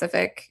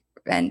hyper-specific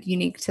and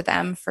unique to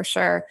them for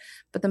sure.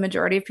 But the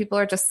majority of people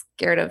are just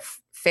scared of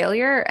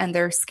failure, and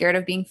they're scared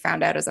of being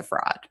found out as a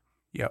fraud.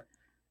 Yep.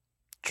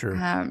 True.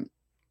 And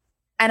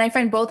I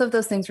find both of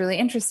those things really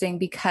interesting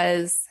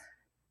because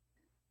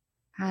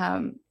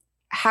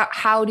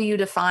how do you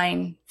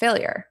define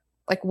failure?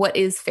 Like, what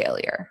is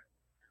failure?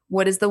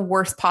 What is the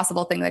worst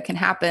possible thing that can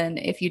happen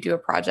if you do a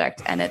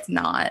project and it's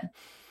not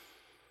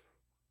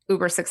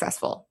uber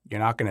successful? You're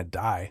not going to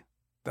die.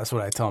 That's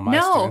what I tell my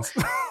students.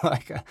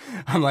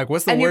 I'm like,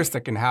 what's the worst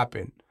that can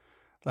happen?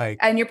 Like,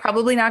 And you're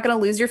probably not going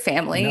to lose your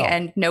family, no,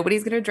 and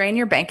nobody's going to drain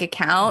your bank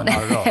account.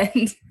 not at all.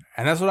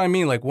 And And that's what I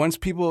mean. Like, once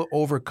people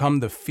overcome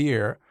the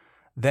fear,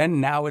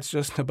 then now it's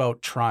just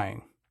about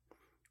trying,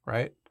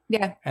 right?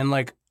 yeah, And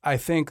like, I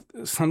think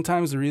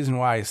sometimes the reason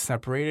why I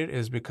separate it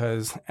is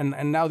because,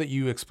 and now that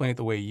you explain it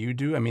the way you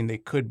do, I mean, they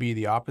could be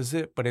the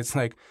opposite, but it's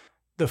like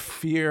the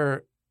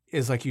fear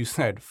is, like you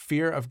said,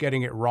 fear of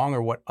getting it wrong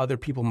or what other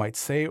people might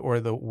say or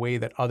the way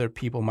that other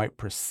people might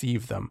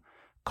perceive them.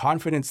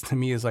 Confidence to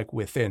me is like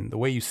within, the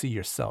way you see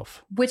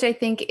yourself. which I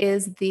think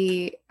is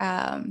the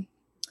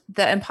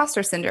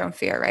imposter syndrome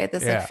fear, right?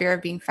 This like Yeah. fear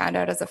of being found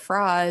out as a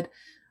fraud.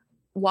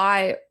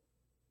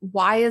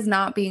 Why is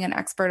not being an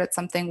expert at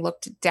something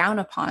looked down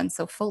upon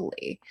so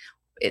fully?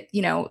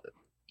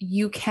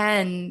 You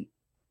can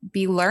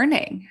be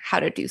learning how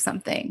to do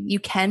something. You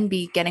can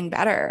be getting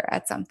better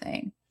at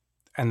something.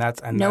 And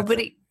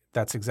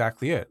that's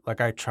exactly it.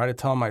 Like, I try to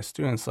tell my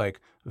students, like,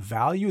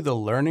 value the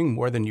learning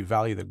more than you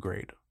value the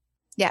grade.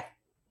 Yeah.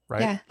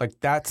 Right? Yeah. Like,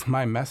 that's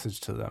my message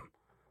to them,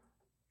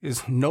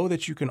 is know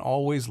that you can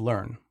always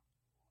learn.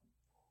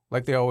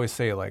 Like they always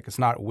say, like, it's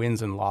not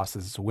wins and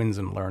losses, it's wins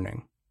and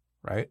learning,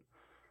 right?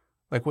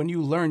 Like, when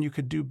you learn, you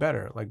could do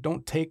better. Like,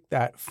 don't take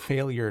that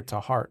failure to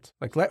heart.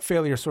 Like, let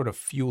failure sort of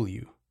fuel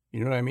you.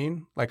 You know what I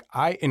mean? Like,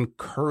 I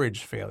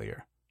encourage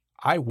failure.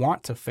 I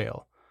want to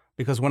fail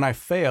because when I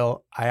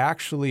fail, I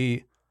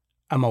actually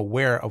am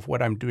aware of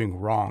what I'm doing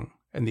wrong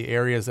and the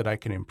areas that I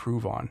can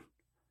improve on.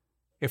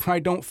 If I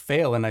don't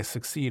fail and I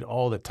succeed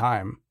all the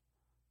time,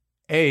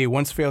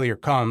 once failure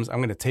comes, I'm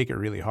going to take it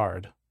really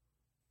hard.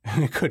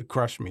 And it could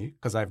crush me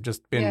because I've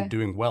just been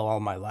doing well all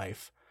my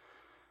life.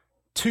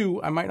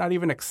 2, I might not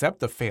even accept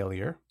the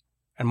failure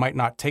and might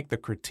not take the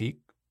critique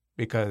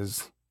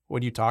because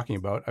what are you talking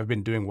about? I've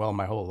been doing well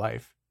my whole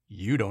life.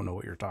 You don't know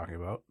what you're talking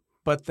about.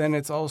 But then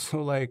it's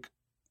also like,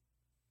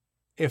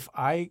 if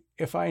I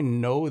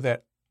know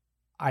that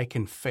I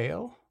can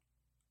fail,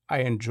 I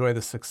enjoy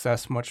the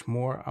success much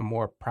more. I'm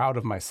more proud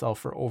of myself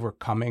for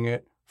overcoming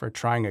it, for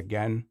trying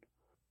again.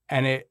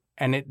 And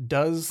it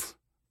does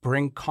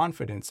bring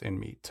confidence in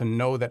me to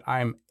know that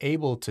I'm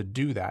able to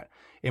do that.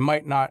 I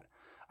might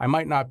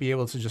not be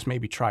able to just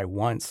maybe try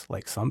once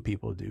like some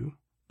people do,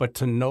 but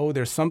to know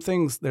there's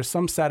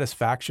some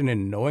satisfaction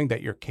in knowing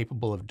that you're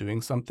capable of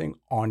doing something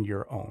on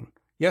your own.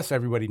 Yes,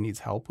 everybody needs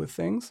help with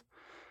things,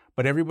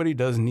 but everybody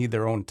does need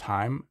their own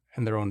time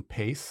and their own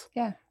pace.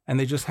 Yeah. And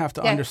they just have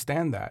to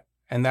understand that,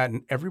 and that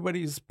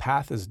everybody's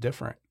path is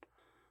different.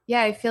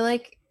 Yeah, I feel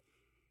like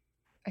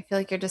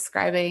you're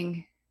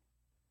describing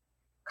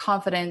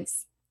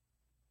confidence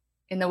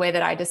in the way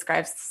that I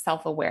describe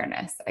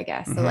self-awareness, I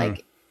guess. Mm-hmm. So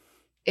like,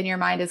 in your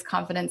mind, is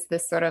confidence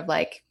this sort of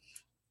like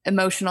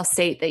emotional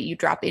state that you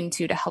drop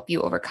into to help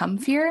you overcome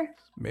fear?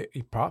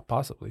 Maybe,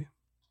 possibly.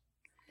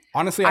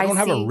 Honestly, I don't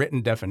have a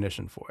written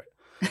definition for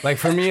it. Like,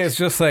 for me, it's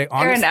just like,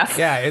 fair enough.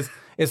 Yeah,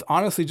 it's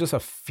honestly just a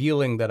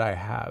feeling that I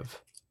have.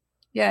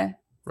 Yeah.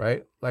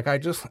 Right? Like, I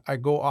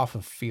go off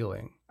of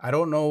feeling. I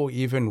don't know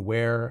even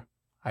where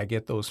I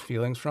get those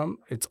feelings from.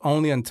 It's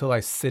only until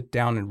I sit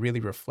down and really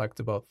reflect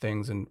about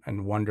things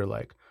and wonder,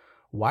 like,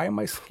 why am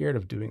I scared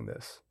of doing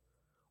this?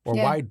 Or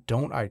why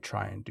don't I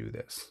try and do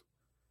this?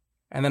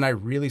 And then I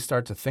really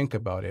start to think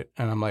about it.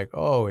 And I'm like,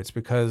 oh, it's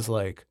because,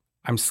 like,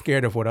 I'm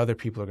scared of what other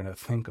people are going to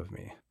think of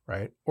me,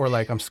 right? Or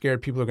like, I'm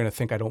scared people are going to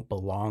think I don't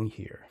belong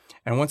here.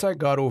 And once I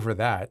got over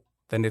that,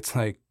 then it's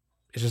like,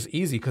 it's just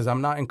easy because I'm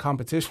not in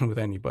competition with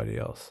anybody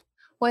else.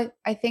 Well,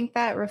 I think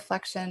that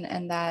reflection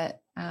and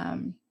that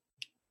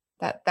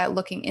that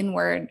looking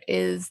inward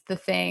is the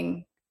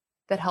thing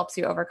that helps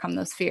you overcome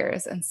those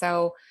fears. And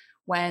so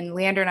when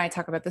Leander and I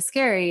talk about the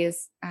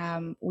scaries,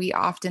 we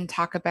often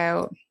talk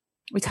about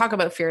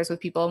fears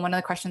with people. And one of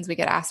the questions we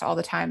get asked all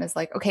the time is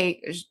like,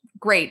 okay,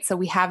 great. So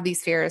we have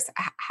these fears.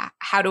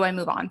 How do I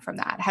move on from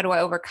that? How do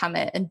I overcome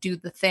it and do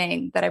the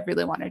thing that I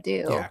really want to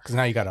do? Yeah, because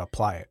now you got to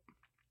apply it.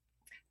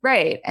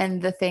 Right.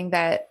 And the thing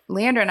that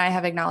Leander and I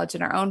have acknowledged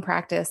in our own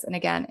practice, and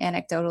again,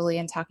 anecdotally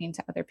and talking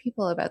to other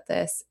people about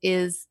this,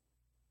 is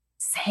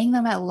saying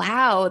them out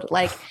loud,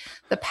 like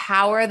the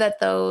power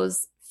that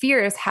those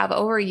fears have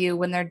over you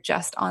when they're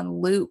just on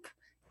loop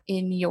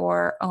in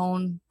your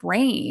own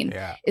brain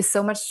is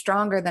so much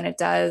stronger than it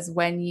does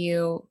when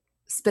you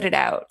spit it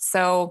out.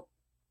 So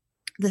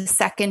the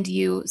second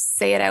you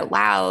say it out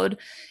loud,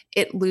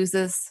 it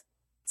loses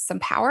some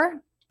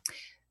power.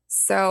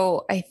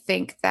 So I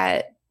think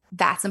that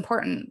that's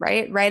important,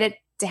 right? Write it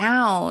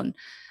down,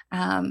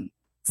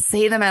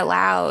 say them out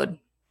loud,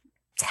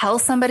 tell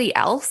somebody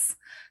else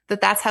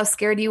that that's how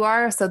scared you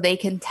are, so they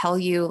can tell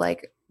you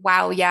like,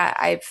 wow, yeah,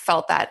 I've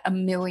felt that a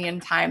million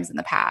times in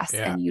the past,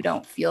 and you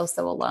don't feel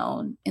so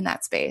alone in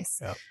that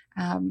space.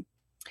 Yep.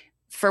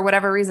 For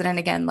whatever reason, and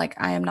again, like,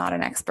 I am not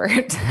an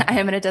expert. I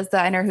am a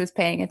designer who's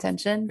paying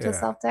attention to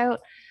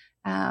self-doubt.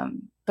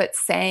 But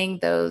saying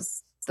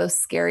those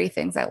scary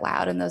things out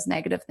loud and those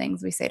negative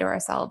things we say to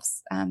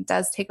ourselves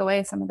does take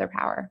away some of their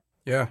power.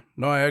 Yeah,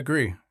 no, I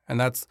agree. And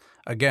that's,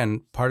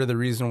 again, part of the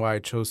reason why I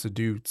chose to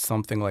do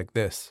something like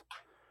this,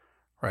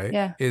 right?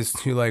 Yeah. Is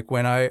to like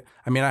when I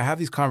mean, I have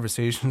these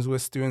conversations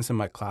with students in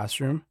my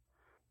classroom,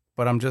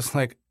 but I'm just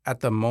like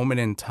at the moment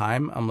in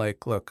time, I'm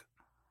like, look,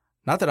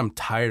 not that I'm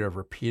tired of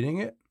repeating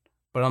it,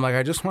 but I'm like,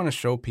 I just want to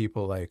show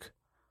people like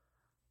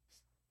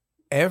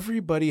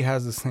everybody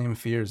has the same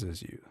fears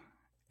as you.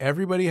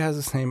 Everybody has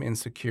the same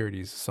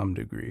insecurities to some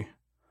degree,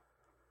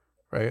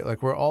 right?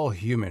 Like we're all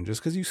human.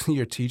 Just because you see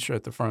your teacher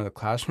at the front of the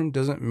classroom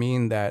doesn't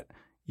mean that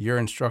your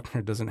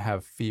instructor doesn't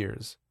have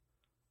fears.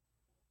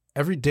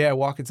 Every day I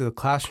walk into the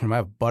classroom, I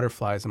have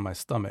butterflies in my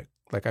stomach.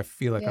 Like I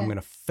feel like I'm going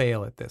to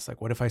fail at this.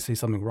 Like what if I say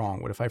something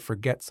wrong? What if I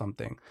forget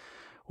something?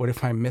 What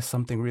if I miss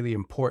something really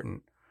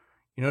important?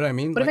 You know what I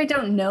mean? What if I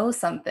don't know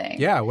something?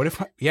 Yeah. What if?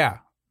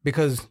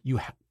 Because you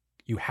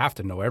have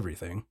to know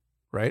everything,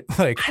 right?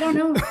 Like I don't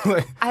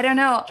know. I don't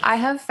know. I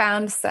have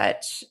found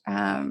such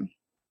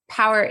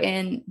power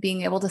in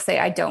being able to say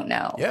I don't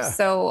know. Yeah.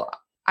 So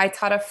I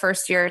taught a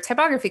first year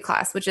typography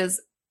class, which is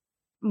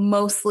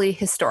mostly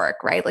historic,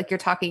 right? Like you're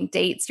talking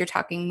dates, you're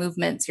talking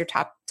movements, you're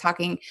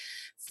talking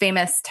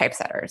famous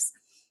typesetters.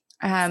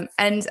 And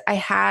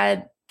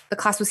the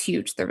class was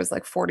huge. There was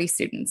like 40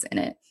 students in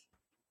it.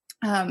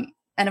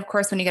 And of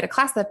course, when you get a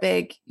class that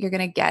big, you're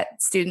going to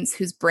get students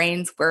whose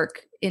brains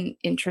work in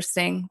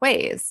interesting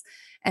ways.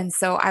 And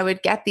so I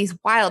would get these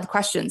wild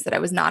questions that I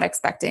was not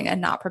expecting and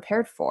not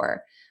prepared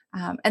for.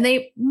 And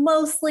they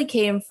mostly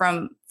came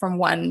from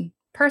one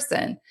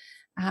person.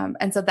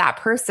 And so that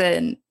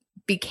person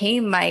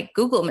became my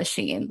Google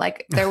machine.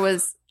 Like there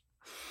was,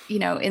 in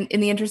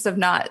the interest of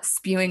not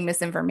spewing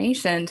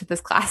misinformation to this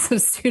class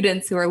of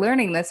students who are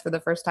learning this for the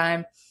first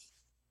time,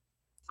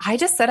 I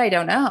just said, I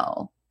don't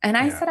know. And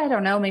I said, I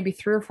don't know, maybe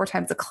 3 or 4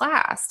 times a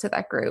class to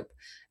that group.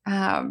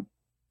 And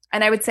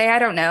I would say, I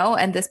don't know.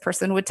 And this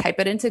person would type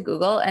it into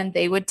Google and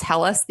they would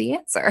tell us the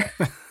answer.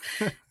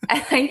 And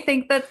I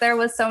think that there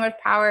was so much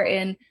power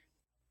in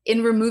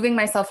removing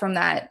myself from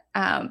that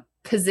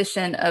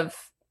position of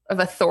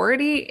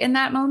authority in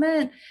that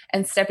moment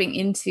and stepping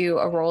into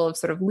a role of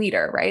sort of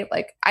leader, right?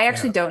 Like I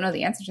actually don't know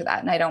the answer to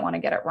that and I don't want to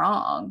get it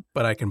wrong.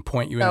 But I can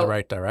point you in the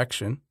right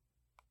direction.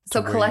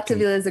 So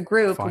collectively as a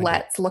group,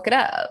 let's look it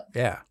up.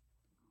 Yeah.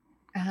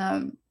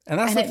 And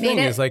that's the thing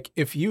is like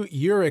if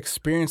you're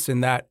experienced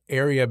in that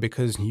area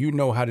because you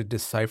know how to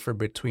decipher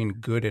between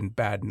good and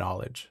bad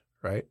knowledge,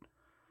 right?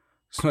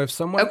 So if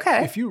someone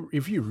if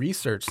you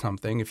research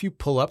something, if you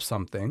pull up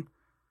something,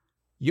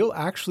 you'll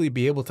actually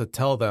be able to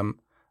tell them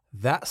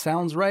that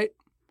sounds right.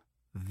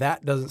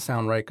 That doesn't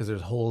sound right because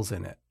there's holes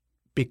in it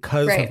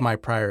because of my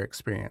prior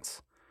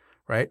experience,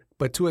 right?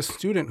 But to a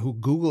student who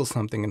Googles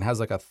something and has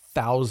like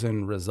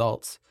 1,000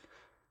 results,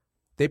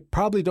 they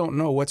probably don't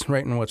know what's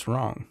right and what's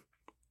wrong.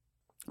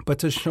 But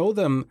to show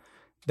them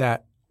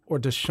that, or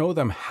to show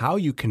them how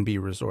you can be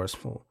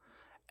resourceful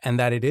and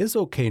that it is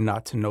okay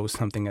not to know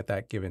something at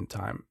that given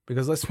time.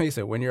 Because let's face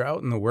it, when you're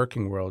out in the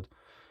working world,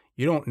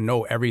 you don't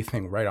know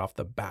everything right off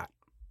the bat.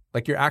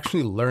 Like you're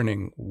actually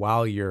learning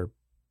while you're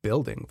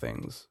building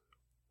things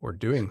or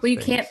doing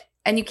things.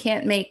 You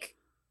can't make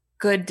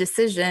good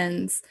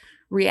decisions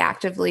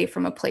reactively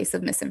from a place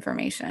of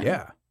misinformation.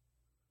 Yeah.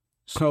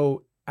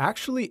 So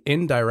actually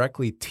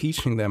indirectly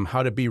teaching them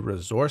how to be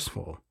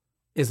resourceful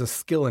is a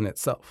skill in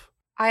itself.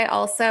 I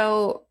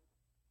also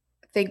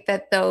think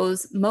that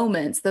those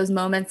moments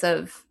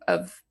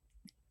of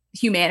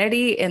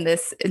humanity in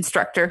this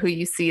instructor who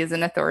you see as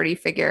an authority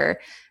figure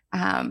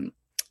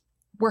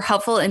were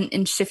helpful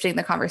in shifting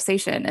the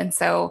conversation. And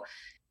so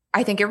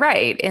I think you're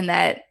right in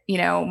that,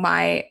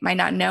 my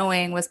not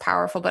knowing was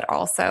powerful, but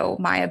also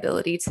my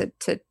ability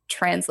to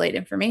translate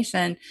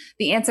information.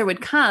 The answer would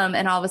come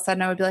and all of a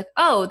sudden I would be like,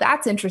 oh,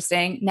 that's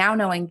interesting. Now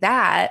knowing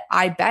that,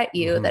 I bet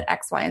you that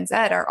X, Y, and Z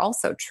are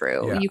also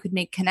true. Yeah. You could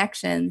make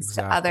connections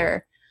to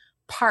other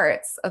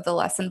parts of the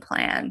lesson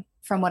plan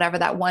from whatever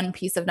that one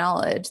piece of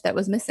knowledge that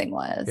was missing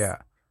was. Yeah.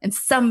 And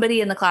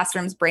somebody in the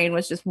classroom's brain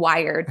was just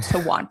wired to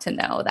want to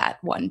know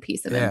that one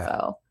piece of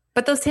info.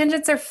 But those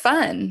tangents are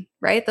fun,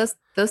 right?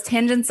 Those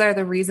tangents are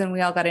the reason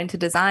we all got into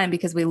design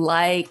because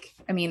I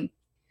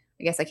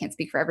guess I can't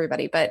speak for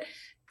everybody, but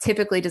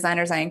typically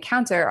designers I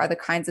encounter are the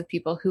kinds of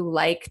people who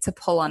like to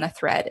pull on a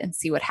thread and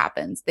see what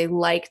happens. They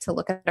like to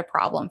look at a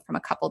problem from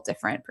a couple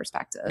different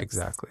perspectives.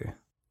 Exactly.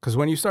 Because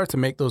when you start to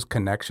make those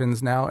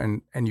connections now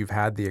and you've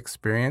had the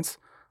experience,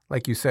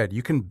 like you said,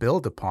 you can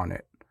build upon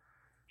it,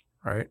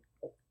 right?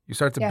 You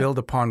start to build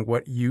upon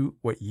what you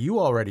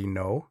already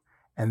know,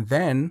 and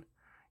then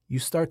you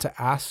start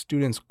to ask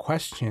students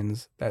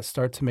questions that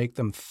start to make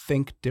them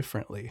think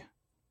differently,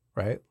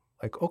 right?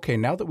 Like, okay,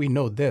 now that we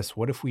know this,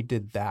 what if we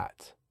did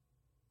that?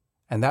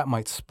 And that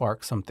might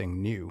spark something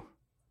new.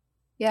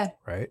 Yeah.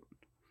 Right?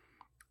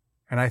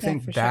 And I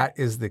think that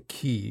is the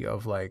key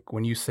of like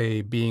when you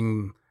say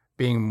being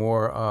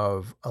more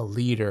of a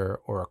leader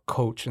or a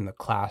coach in the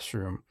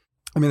classroom.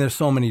 I mean, there's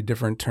so many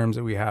different terms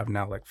that we have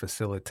now, like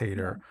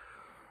facilitator,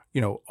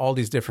 all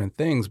these different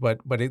things, but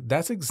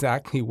that's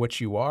exactly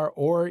what you are,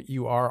 or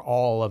you are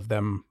all of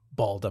them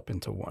balled up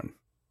into one,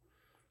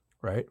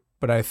 right?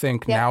 But I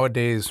think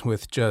nowadays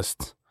with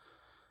just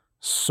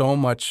so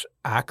much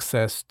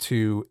access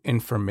to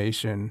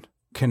information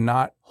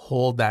cannot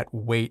hold that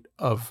weight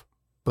of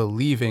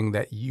believing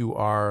that you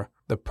are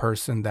the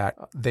person that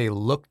they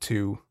look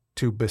to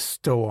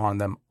bestow on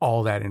them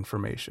all that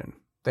information.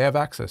 They have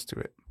access to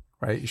it,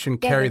 right? You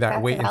shouldn't carry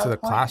that weight into the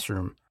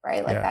classroom.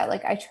 Right, like that.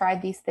 Like I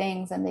tried these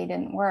things and they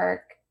didn't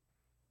work,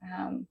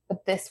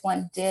 but this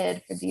one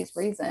did for these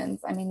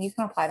reasons. I mean, you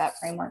can apply that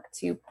framework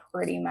to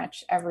pretty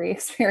much every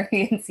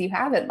experience you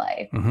have in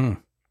life. Mm-hmm.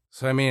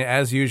 So, I mean,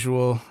 as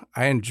usual,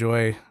 I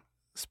enjoy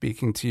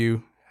speaking to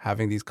you,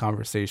 having these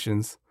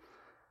conversations.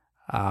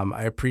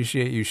 I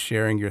appreciate you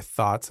sharing your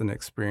thoughts and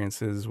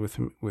experiences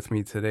with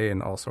me today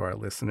and also our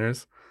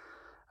listeners.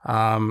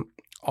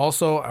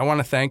 Also, I want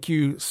to thank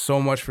you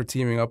so much for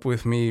teaming up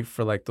with me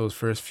for like those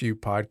first few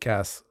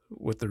podcasts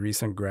with the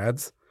recent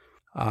grads.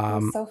 It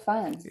was so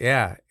fun.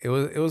 Yeah, it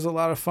was a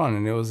lot of fun,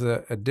 and it was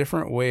a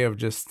different way of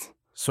just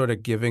sort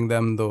of giving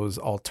them those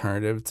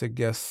alternative to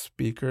guest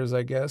speakers,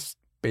 I guess,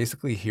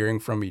 basically hearing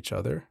from each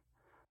other.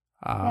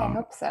 Yeah, I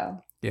hope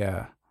so.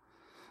 Yeah.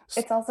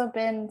 It's also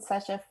been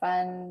such a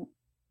fun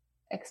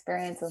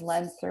experience and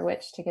lens through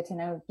which to get to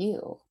know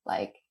you.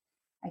 Like,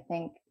 I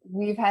think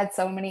we've had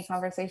so many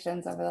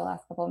conversations over the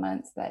last couple of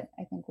months that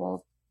I think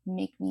will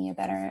make me a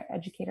better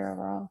educator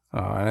overall.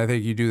 And I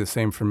think you do the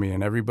same for me,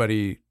 and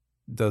everybody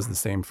does the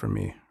same for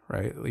me,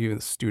 right? Even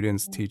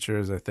students,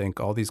 teachers, I think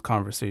all these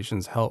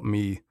conversations help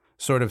me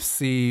sort of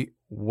see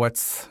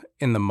what's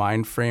in the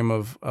mind frame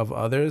of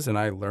others, and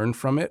I learn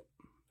from it.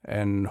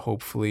 And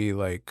hopefully,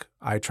 like,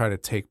 I try to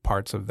take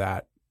parts of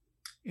that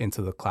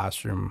into the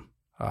classroom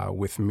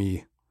with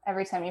me.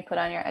 Every time you put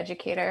on your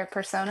educator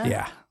persona?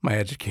 Yeah, my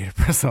educator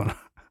persona.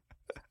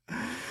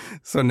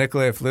 So,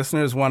 Nicola, if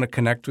listeners want to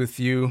connect with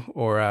you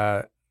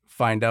or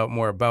find out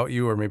more about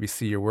you or maybe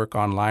see your work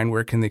online,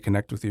 where can they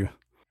connect with you?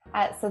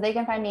 So they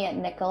can find me at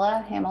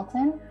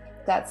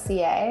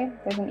nicolahamilton.ca.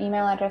 There's an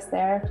email address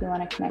there if you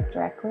want to connect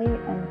directly.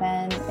 And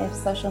then if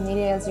social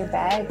media is your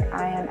bag,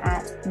 I am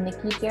at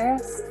Nikki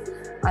Dearest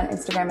on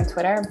Instagram and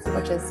Twitter,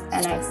 which is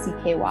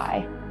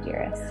NICKY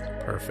Dearest.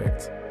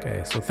 Perfect.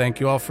 Okay, so thank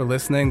you all for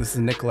listening. This is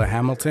Nicola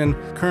Hamilton,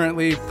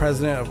 currently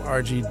president of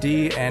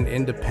RGD and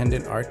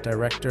independent art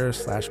director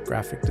 /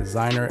 graphic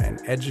designer and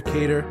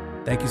educator.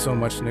 Thank you so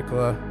much,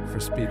 Nicola,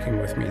 for speaking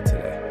with me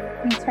today.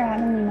 Thanks for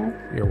having me, Mike.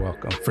 You're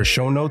welcome. For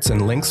show notes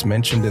and links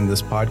mentioned in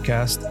this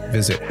podcast,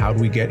 visit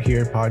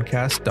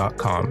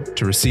howdwegetherepodcast.com.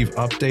 To receive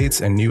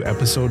updates and new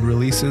episode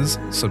releases,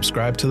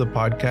 subscribe to the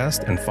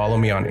podcast and follow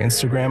me on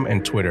Instagram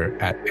and Twitter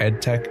at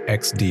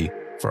EdTechXD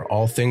for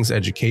all things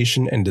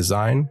education and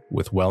design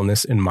with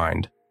wellness in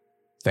mind.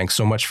 Thanks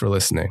so much for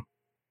listening.